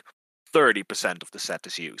Standard, like 30% of the set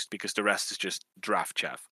is used because the rest is just draft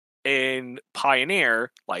chef. In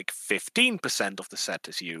Pioneer, like 15% of the set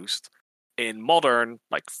is used. In Modern,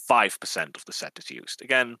 like 5% of the set is used.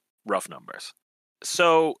 Again, rough numbers.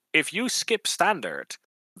 So if you skip Standard,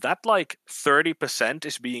 that like 30%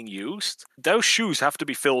 is being used. Those shoes have to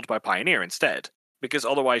be filled by Pioneer instead, because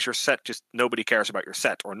otherwise your set just nobody cares about your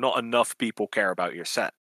set, or not enough people care about your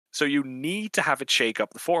set. So you need to have it shake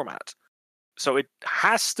up the format. So it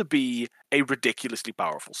has to be a ridiculously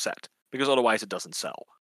powerful set, because otherwise it doesn't sell.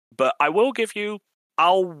 But I will give you,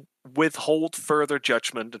 I'll withhold further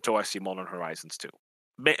judgment until I see Modern Horizons 2.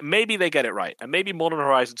 Maybe they get it right, and maybe Modern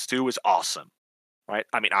Horizons 2 is awesome, right?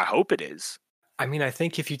 I mean, I hope it is. I mean, I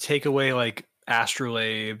think if you take away like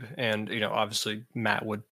Astrolabe, and obviously Matt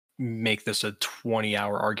would make this a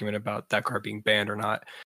 20-hour argument about that card being banned or not.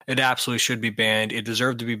 It absolutely should be banned. It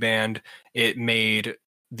deserved to be banned. It made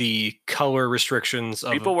the color restrictions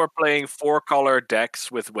of people were playing 4-color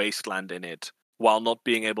decks with Wasteland in it while not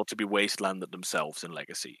being able to be Wastelanded themselves in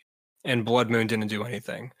Legacy. And Blood Moon didn't do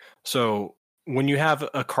anything. So when you have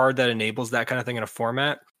a card that enables that kind of thing in a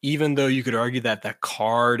format, even though you could argue that the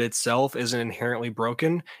card itself isn't inherently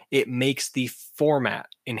broken, it makes the format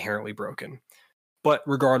inherently broken. But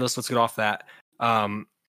regardless, let's get off that. And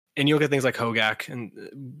you look at things like Hogak, and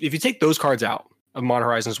if you take those cards out of Modern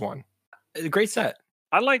Horizons 1, a great set.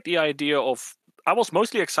 I like the idea of, I was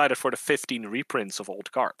mostly excited for the 15 reprints of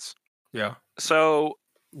old cards. Yeah. So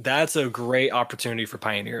that's a great opportunity for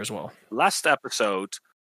Pioneer as well. Last episode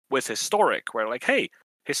with Historic, where like, hey,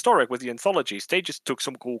 Historic with the anthologies, they just took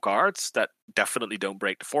some cool cards that definitely don't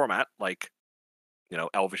break the format, like,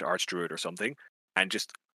 Elvish Archdruid or something, and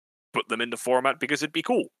just put them in the format because it'd be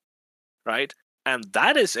cool, right? And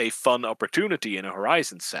that is a fun opportunity in a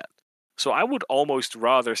Horizon set. So I would almost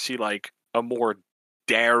rather see like a more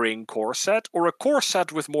daring core set, or a core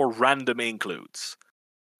set with more random includes,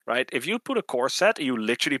 right? If you put a core set, you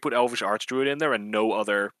literally put Elvish Archdruid in there and no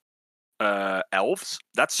other elves,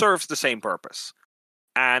 that serves the same purpose.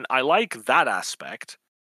 And I like that aspect.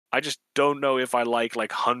 I just don't know if I like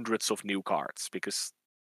hundreds of new cards, because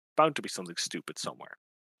bound to be something stupid somewhere.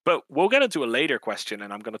 But we'll get into a later question,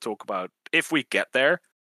 and I'm going to talk about if we get there,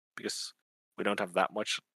 because we don't have that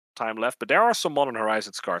much time left. But there are some Modern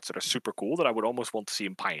Horizons cards that are super cool that I would almost want to see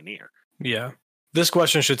in Pioneer. Yeah. This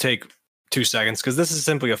question should take 2 seconds, because this is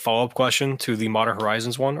simply a follow-up question to the Modern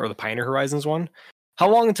Horizons one, or the Pioneer Horizons one. How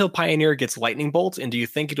long until Pioneer gets Lightning Bolt, and do you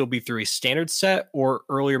think it'll be through a standard set or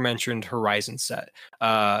earlier mentioned Horizon set?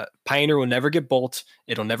 Pioneer will never get Bolt.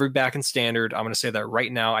 It'll never be back in standard. I'm going to say that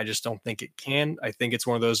right now. I just don't think it can. I think it's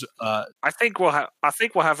one of those. I think we'll have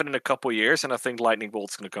it in a couple years, and I think Lightning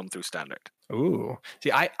Bolt's going to come through standard. Ooh,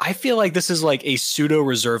 see, I feel like this is like a pseudo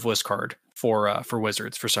reserve list card for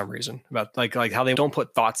Wizards for some reason. About like how they don't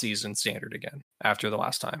put Thoughtseize in standard again after the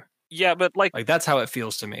last time. Yeah, but like that's how it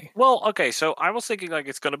feels to me. Well, okay, so I was thinking like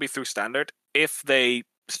it's going to be through standard if they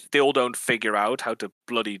still don't figure out how to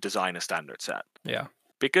bloody design a standard set. Yeah.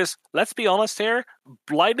 Because let's be honest here,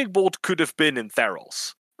 Lightning Bolt could have been in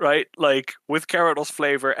Therals, right? Like with Gyarados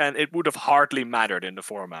flavor, and it would have hardly mattered in the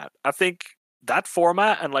format. I think that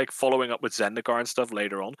format, and like following up with Zendikar and stuff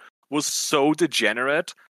later on, was so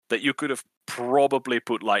degenerate that you could have probably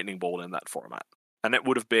put Lightning Bolt in that format. And it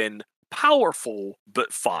would have been powerful,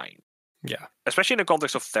 but fine. Yeah. Especially in the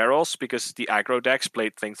context of Theros, because the aggro decks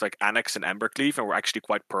played things like Annex and Embercleave and were actually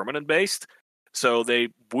quite permanent based. So they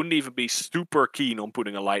wouldn't even be super keen on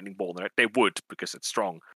putting a lightning bolt in it. They would, because it's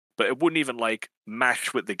strong. But it wouldn't even like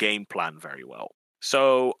match with the game plan very well.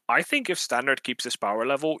 So I think if Standard keeps this power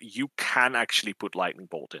level, you can actually put Lightning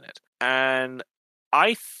Bolt in it. And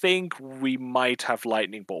I think we might have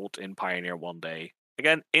Lightning Bolt in Pioneer one day.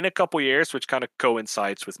 Again, in a couple years, which kind of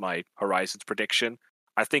coincides with my Horizons prediction.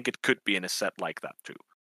 I think it could be in a set like that too.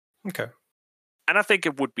 Okay. And I think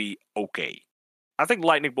it would be okay. I think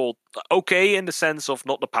Lightning Bolt, okay in the sense of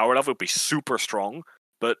not the power level, it would be super strong,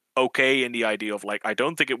 but okay in the idea of like, I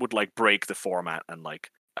don't think it would like break the format and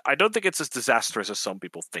like, I don't think it's as disastrous as some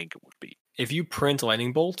people think it would be. If you print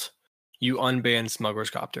Lightning Bolt, you unban Smuggler's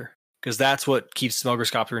Copter, because that's what keeps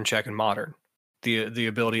Smuggler's Copter in check in Modern. The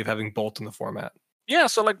ability of having Bolt in the format. Yeah,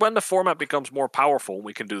 so like when the format becomes more powerful,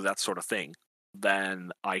 we can do that sort of thing,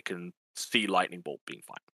 then I can see Lightning Bolt being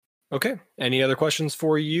fine. Okay. Any other questions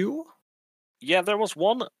for you? Yeah, there was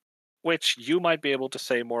one which you might be able to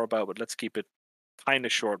say more about, but let's keep it kind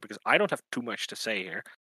of short because I don't have too much to say here.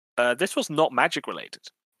 This was not Magic related.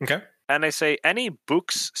 Okay. And they say any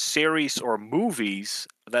books, series, or movies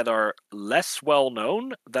that are less well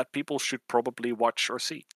known that people should probably watch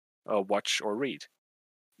or read.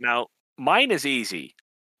 Now, mine is easy.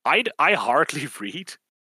 I hardly read.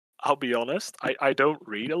 I'll be honest. I don't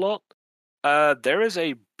read a lot. There is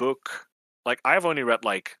a book. Like I've only read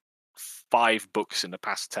like 5 books in the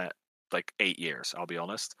past 8 years. I'll be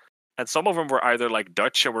honest. And some of them were either like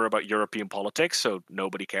Dutch or were about European politics, so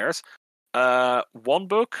nobody cares. One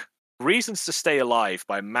book, Reasons to Stay Alive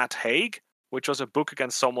by Matt Haig, which was a book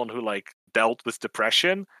against someone who like dealt with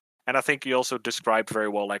depression. And I think he also described very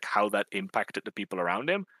well like how that impacted the people around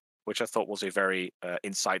him, which I thought was a very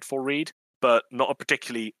insightful read, but not a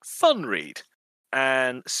particularly fun read.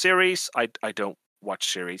 And series, I don't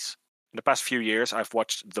watch series. In the past few years, I've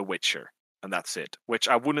watched The Witcher, and that's it, which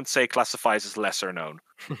I wouldn't say classifies as lesser known.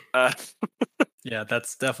 Yeah,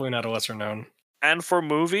 that's definitely not a lesser known. And for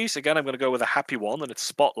movies, again, I'm going to go with a happy one, and it's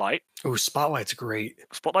Spotlight. Oh, Spotlight's great.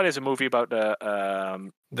 Spotlight is a movie about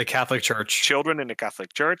the Catholic Church. Children in the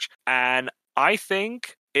Catholic Church. And I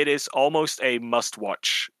think it is almost a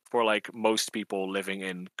must-watch for like most people living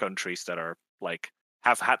in countries that are like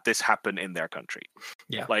have had this happen in their country.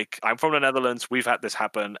 Yeah. Like I'm from the Netherlands, we've had this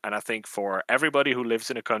happen, and I think for everybody who lives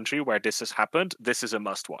in a country where this has happened, this is a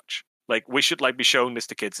must-watch. Like we should like be showing this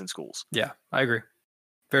to kids in schools. Yeah, I agree.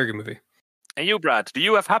 Very good movie. And you, Brad, do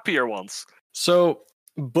you have happier ones? So,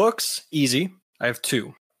 books, easy. I have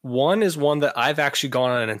 2. One is one that I've actually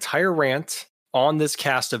gone on an entire rant on this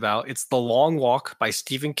cast about. It's The Long Walk by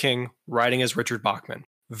Stephen King, writing as Richard Bachman.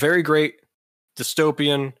 Very great,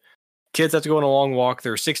 dystopian. Kids have to go on a long walk.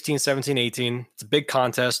 They're 16, 17, 18. It's a big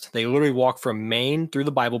contest. They literally walk from Maine through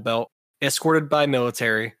the Bible Belt, escorted by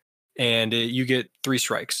military, and you get 3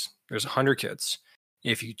 strikes. There's 100 kids.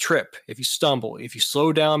 If you trip, if you stumble, if you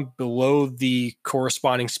slow down below the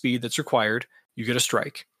corresponding speed that's required, you get a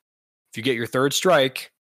strike. If you get your 3rd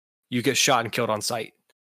strike, you get shot and killed on sight.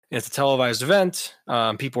 And it's a televised event.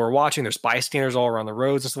 People are watching. There's bystanders all around the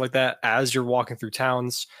roads and stuff like that as you're walking through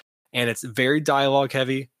towns. And it's very dialogue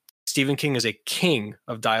heavy. Stephen King is a king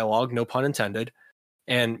of dialogue, no pun intended.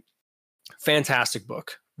 And fantastic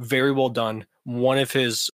book. Very well done. One of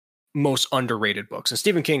his most underrated books. And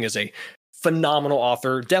Stephen King is a phenomenal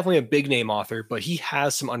author, definitely a big name author, but he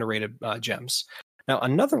has some underrated gems. Now,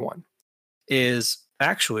 another one is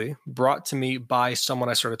actually brought to me by someone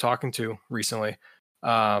I started talking to recently.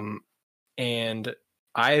 And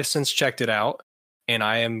I have since checked it out, and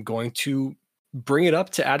I am going to bring it up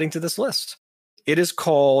to adding to this list. It is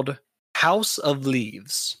called House of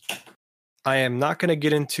Leaves. I am not going to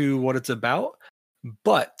get into what it's about,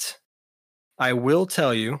 but I will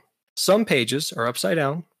tell you some pages are upside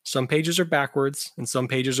down, some pages are backwards, and some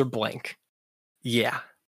pages are blank. Yeah.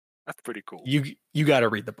 That's pretty cool. You got to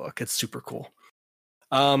read the book. It's super cool.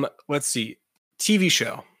 Let's see. TV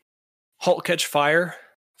show. Halt Catch Fire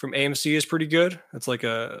from AMC is pretty good. It's like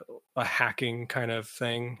a hacking kind of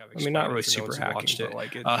thing. I mean, not really super hacking, but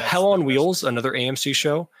like Hell on Wheels, another AMC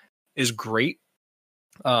show, is great.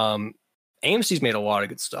 AMC's made a lot of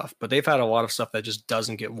good stuff, but they've had a lot of stuff that just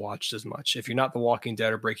doesn't get watched as much. If you're not The Walking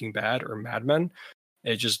Dead or Breaking Bad or Mad Men,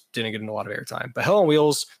 it just didn't get a lot of airtime. But Hell on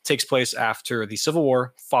Wheels takes place after the Civil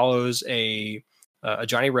War, follows a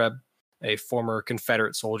Johnny Reb, a former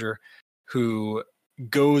Confederate soldier, who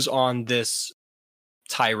goes on this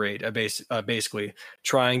tirade, basically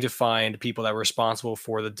trying to find people that were responsible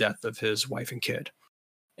for the death of his wife and kid.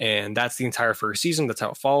 And that's the entire first season. That's how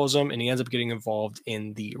it follows him. And he ends up getting involved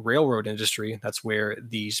in the railroad industry. That's where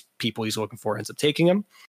these people he's looking for ends up taking him.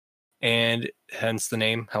 And hence the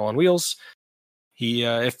name Hell on Wheels.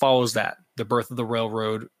 It follows that, the birth of the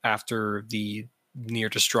railroad after the near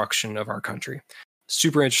destruction of our country.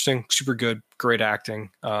 Super interesting, super good, great acting.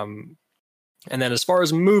 And then as far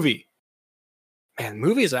as movie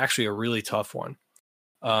is actually a really tough one.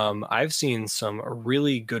 I've seen some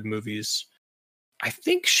really good movies. I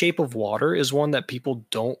think Shape of Water is one that people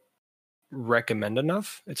don't recommend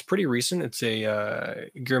enough. It's pretty recent. It's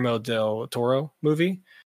a Guillermo del Toro movie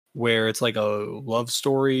where it's like a love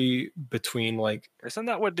story between like... Isn't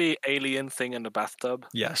that with the alien thing in the bathtub?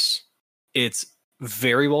 Yes. It's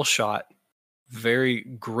very well shot, very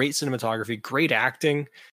great cinematography, great acting.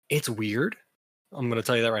 It's weird. I'm going to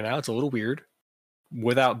tell you that right now. It's a little weird.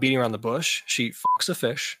 Without beating around the bush, she fucks a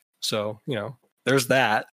fish. So, there's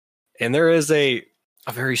that. And there is a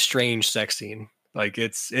very strange sex scene. Like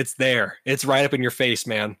it's there. It's right up in your face,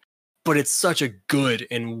 man. But it's such a good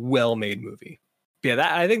and well-made movie.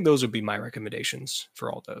 Yeah, I think those would be my recommendations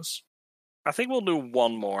for all those. I think we'll do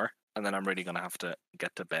one more, and then I'm really going to have to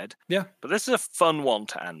get to bed. Yeah. But this is a fun one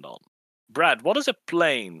to end on. Brad, what is a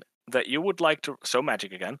plane that you would like to... So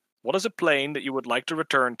Magic again. What is a plane that you would like to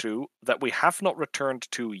return to that we have not returned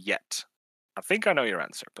to yet? I think I know your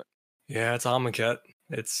answer, but... Yeah, it's Amonkhet.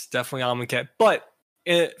 It's definitely Amonkhet. But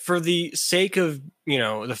for the sake of,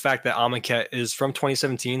 the fact that Amonkhet is from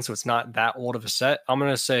 2017, so it's not that old of a set, I'm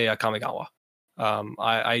going to say Kamigawa.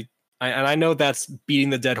 I know that's beating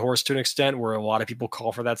the dead horse to an extent where a lot of people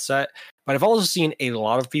call for that set, but I've also seen a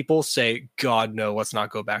lot of people say, God, no, let's not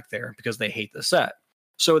go back there because they hate the set.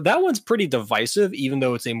 So that one's pretty divisive, even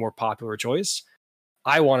though it's a more popular choice.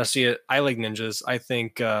 I want to see it. I like ninjas. I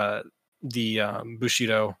think the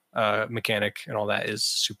Bushido mechanic and all that is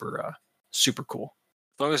super cool.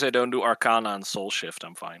 As long as I don't do Arcana and Soul Shift,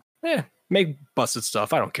 I'm fine. Make busted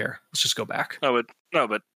stuff. I don't care. Let's just go back. No,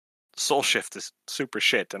 but Soul Shift is super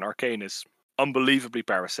shit, and Arcane is unbelievably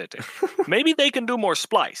parasitic. Maybe they can do more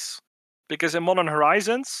splice, because in Modern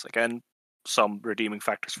Horizons, again, some redeeming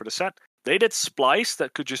factors for the set, they did splice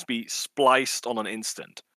that could just be spliced on an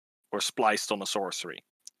instant, or spliced on a sorcery,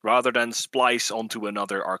 rather than splice onto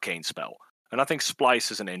another arcane spell. And I think splice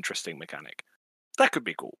is an interesting mechanic. That could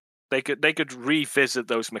be cool. They could revisit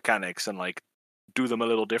those mechanics and like do them a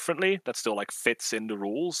little differently. That still like fits in the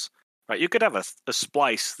rules. Right, you could have a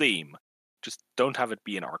splice theme, just don't have it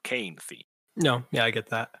be an arcane theme. No, yeah, I get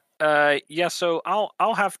that. So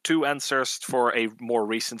I'll have two answers for a more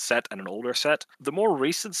recent set and an older set. The more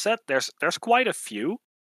recent set, there's quite a few,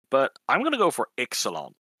 but I'm gonna go for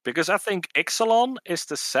Ixalan because I think Ixalan is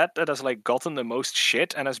the set that has like gotten the most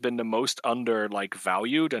shit and has been the most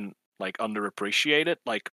valued and like underappreciated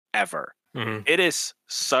like ever. Mm-hmm. It is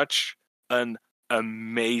such an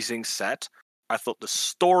amazing set. I thought the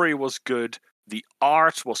story was good. The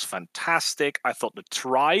art was fantastic. I thought the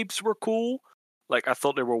tribes were cool. Like, I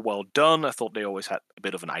thought they were well done. I thought they always had a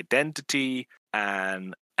bit of an identity.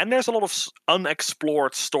 And there's a lot of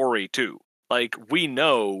unexplored story, too. Like, we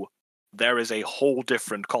know there is a whole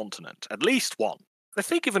different continent. At least one. I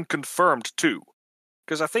think even confirmed two.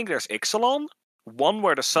 Because I think there's Ixalan, one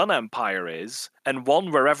where the Sun Empire is, and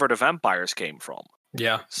one wherever the vampires came from.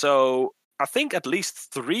 Yeah. So I think at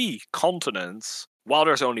least 3 continents, while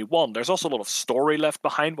there's only one, there's also a lot of story left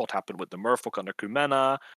behind. What happened with the Merfolk under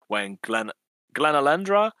Kumena, when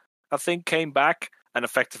Glenalendra, I think, came back and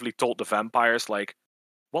effectively told the vampires, like,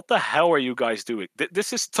 what the hell are you guys doing?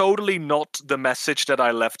 This is totally not the message that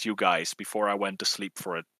I left you guys before I went to sleep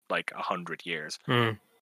for 100 years. Mm.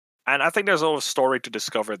 And I think there's a lot of story to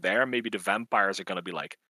discover there. Maybe the vampires are going to be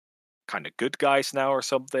like kind of good guys now or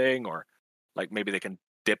something, or like maybe they can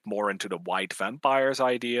dip more into the white vampires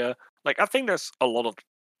idea. Like, I think there's a lot of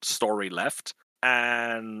story left.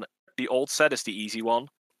 And the old set is the easy one,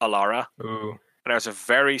 Alara. Ooh. And there's a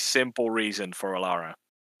very simple reason for Alara.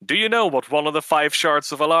 Do you know what one of the 5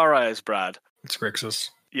 shards of Alara is, Brad? It's Grixis.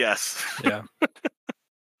 Yes. Yeah.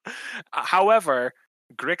 However,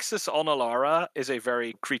 Grixis on Alara is a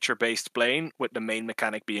very creature-based plane, with the main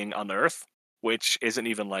mechanic being Unearth, which isn't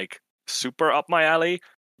even like super up my alley.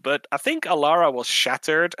 But I think Alara was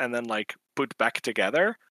shattered and then like put back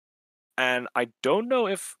together. And I don't know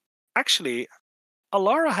if... Actually,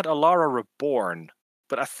 Alara had Alara Reborn,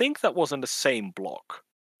 but I think that was in the same block.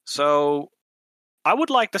 So I would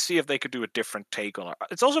like to see if they could do a different take on it.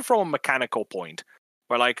 It's also from a mechanical point,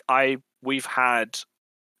 where like we've had...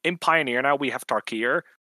 In Pioneer now, we have Tarkir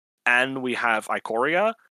and we have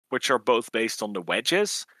Ikoria, which are both based on the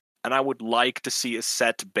wedges. And I would like to see a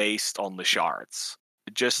set based on the shards.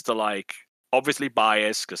 Just to like obviously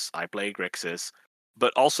bias because I play Grixis,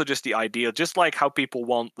 but also just the idea, just like how people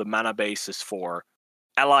want the mana basis for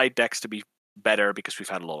allied decks to be better because we've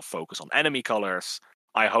had a lot of focus on enemy colors.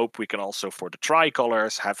 I hope we can also, for the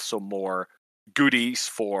tricolors, have some more goodies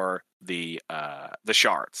for the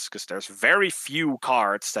shards, because there's very few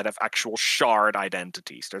cards that have actual shard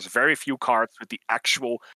identities. There's very few cards with the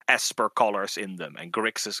actual Esper colors in them, and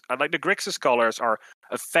Grixis, like the Grixis colors, are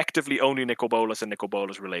effectively only Nicol Bolas and Nicol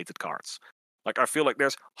Bolas related cards. Like, I feel like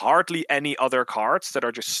there's hardly any other cards that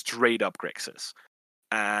are just straight up Grixis.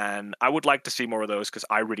 And I would like to see more of those because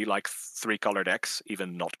I really like 3-color decks,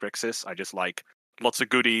 even not Grixis. I just like lots of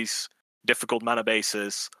goodies, difficult mana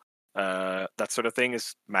bases, that sort of thing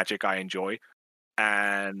is Magic I enjoy.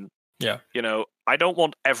 And, I don't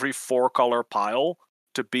want every 4-color pile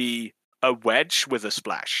to be a wedge with a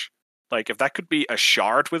splash. Like, if that could be a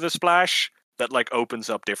shard with a splash, that like opens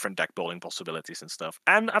up different deck building possibilities and stuff.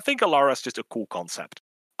 And I think Alara is just a cool concept.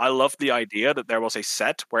 I love the idea that there was a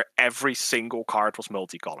set where every single card was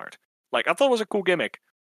multicolored. Like, I thought it was a cool gimmick.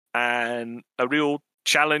 And a real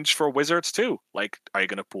challenge for Wizards too. Like, are you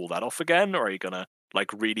going to pull that off again? Or are you going to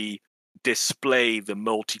like really display the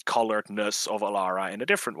multicoloredness of Alara in a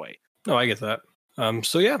different way? No, I get that.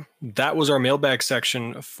 So yeah, that was our mailbag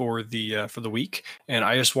section for the week, and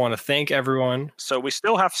I just want to thank everyone. So we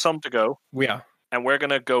still have some to go. Yeah, and we're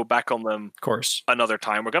gonna go back on them, of course, another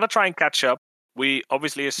time. We're gonna try and catch up. We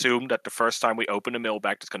obviously assumed that the first time we open a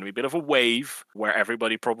mailbag, there's going to be a bit of a wave where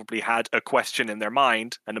everybody probably had a question in their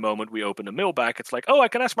mind, and the moment we open a mailbag, it's like, oh, I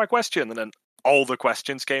can ask my question, and then all the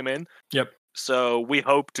questions came in. Yep. So we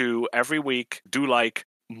hope to every week do like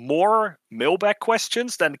more mailbag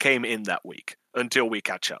questions than came in that week until we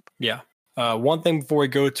catch up. Yeah. One thing before we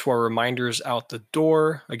go to our reminders out the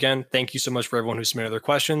door. Again, thank you so much for everyone who submitted their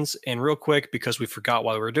questions. And real quick, because we forgot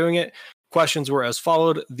while we were doing it, questions were as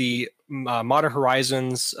followed. The Modern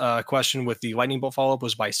Horizons question with the lightning bolt follow-up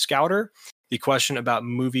was by Scouter. The question about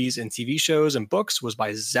movies and TV shows and books was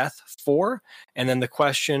by Zeth4. And then the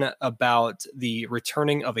question about the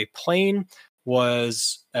returning of a plane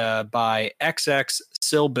was by XX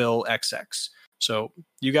Silbill XX. So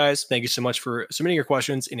you guys, thank you so much for submitting your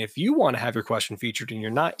questions. And if you want to have your question featured and you're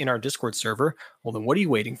not in our Discord server, well, then what are you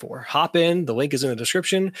waiting for? Hop in. The link is in the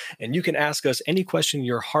description, and you can ask us any question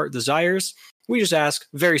your heart desires. We just ask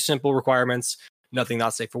very simple requirements. Nothing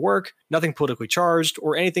not safe for work, nothing politically charged,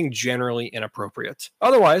 or anything generally inappropriate.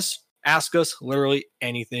 Otherwise, ask us literally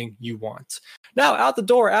anything you want. Now, out the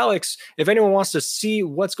door, Alex, if anyone wants to see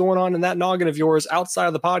what's going on in that noggin of yours outside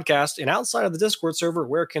of the podcast and outside of the Discord server,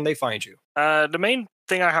 where can they find you? The main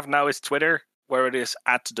thing I have now is Twitter, where it is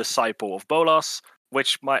 @Disciple of Bolas,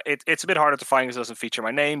 which it's a bit harder to find because it doesn't feature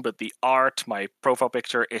my name, but the art, my profile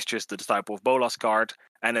picture, is just the Disciple of Bolas card,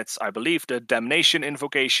 and it's, I believe, the Damnation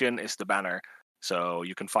Invocation is the banner. So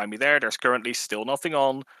you can find me there. There's currently still nothing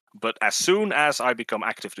on, but as soon as I become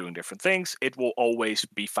active doing different things, it will always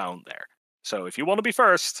be found there. So if you want to be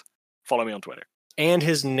first, follow me on Twitter. And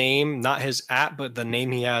his name, not his @ but the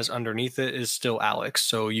name he has underneath it is still Alex.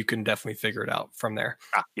 So you can definitely figure it out from there.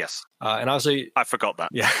 Yes. And obviously, I forgot that.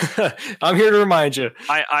 Yeah, I'm here to remind you.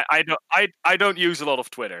 I don't use a lot of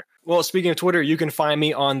Twitter. Well, speaking of Twitter, you can find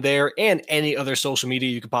me on there and any other social media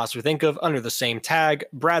you could possibly think of under the same tag,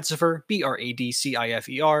 Bradcifer,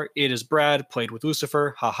 BRADCIFER. It is Brad, played with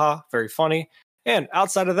Lucifer. Haha, very funny. And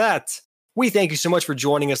outside of that, we thank you so much for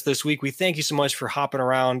joining us this week. We thank you so much for hopping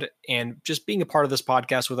around and just being a part of this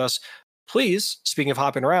podcast with us. Please, speaking of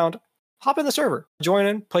hopping around, hop in the server. Join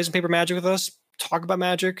in, play some Paper Magic with us, talk about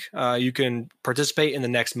Magic. You can participate in the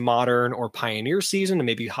next Modern or Pioneer season and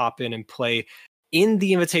maybe hop in and play in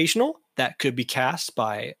the Invitational. That could be cast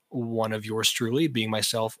by one of yours truly, being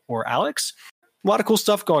myself or Alex. A lot of cool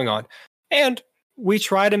stuff going on. And we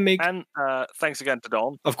try to make... And thanks again to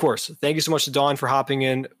Dawn. Of course. Thank you so much to Dawn for hopping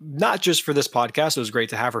in, not just for this podcast. It was great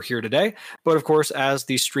to have her here today, but of course, as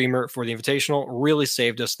the streamer for the Invitational, really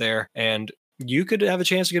saved us there. And you could have a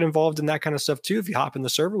chance to get involved in that kind of stuff too. If you hop in the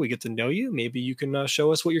server, we get to know you. Maybe you can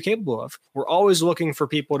show us what you're capable of. We're always looking for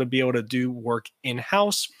people to be able to do work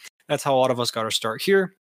in-house. That's how a lot of us got our start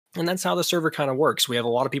here. And that's how the server kind of works. We have a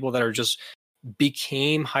lot of people that are just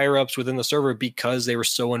became higher ups within the server because they were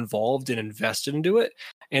so involved and invested into it.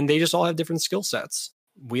 And they just all have different skill sets.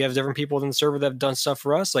 We have different people within the server that have done stuff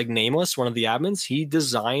for us, like Nameless, one of the admins. He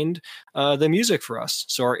designed the music for us.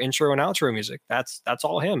 So our intro and outro music, that's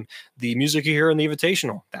all him. The music you hear in the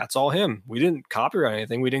Invitational, that's all him. We didn't copyright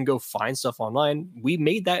anything. We didn't go find stuff online. We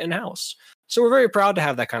made that in-house. So we're very proud to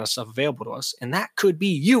have that kind of stuff available to us. And that could be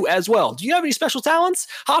you as well. Do you have any special talents?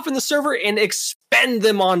 Hop in the server and expend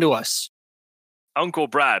them onto us. Uncle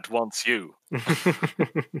Brad wants you.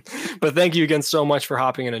 But thank you again so much for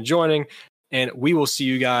hopping in and joining, and we will see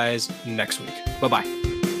you guys next week. Bye-bye.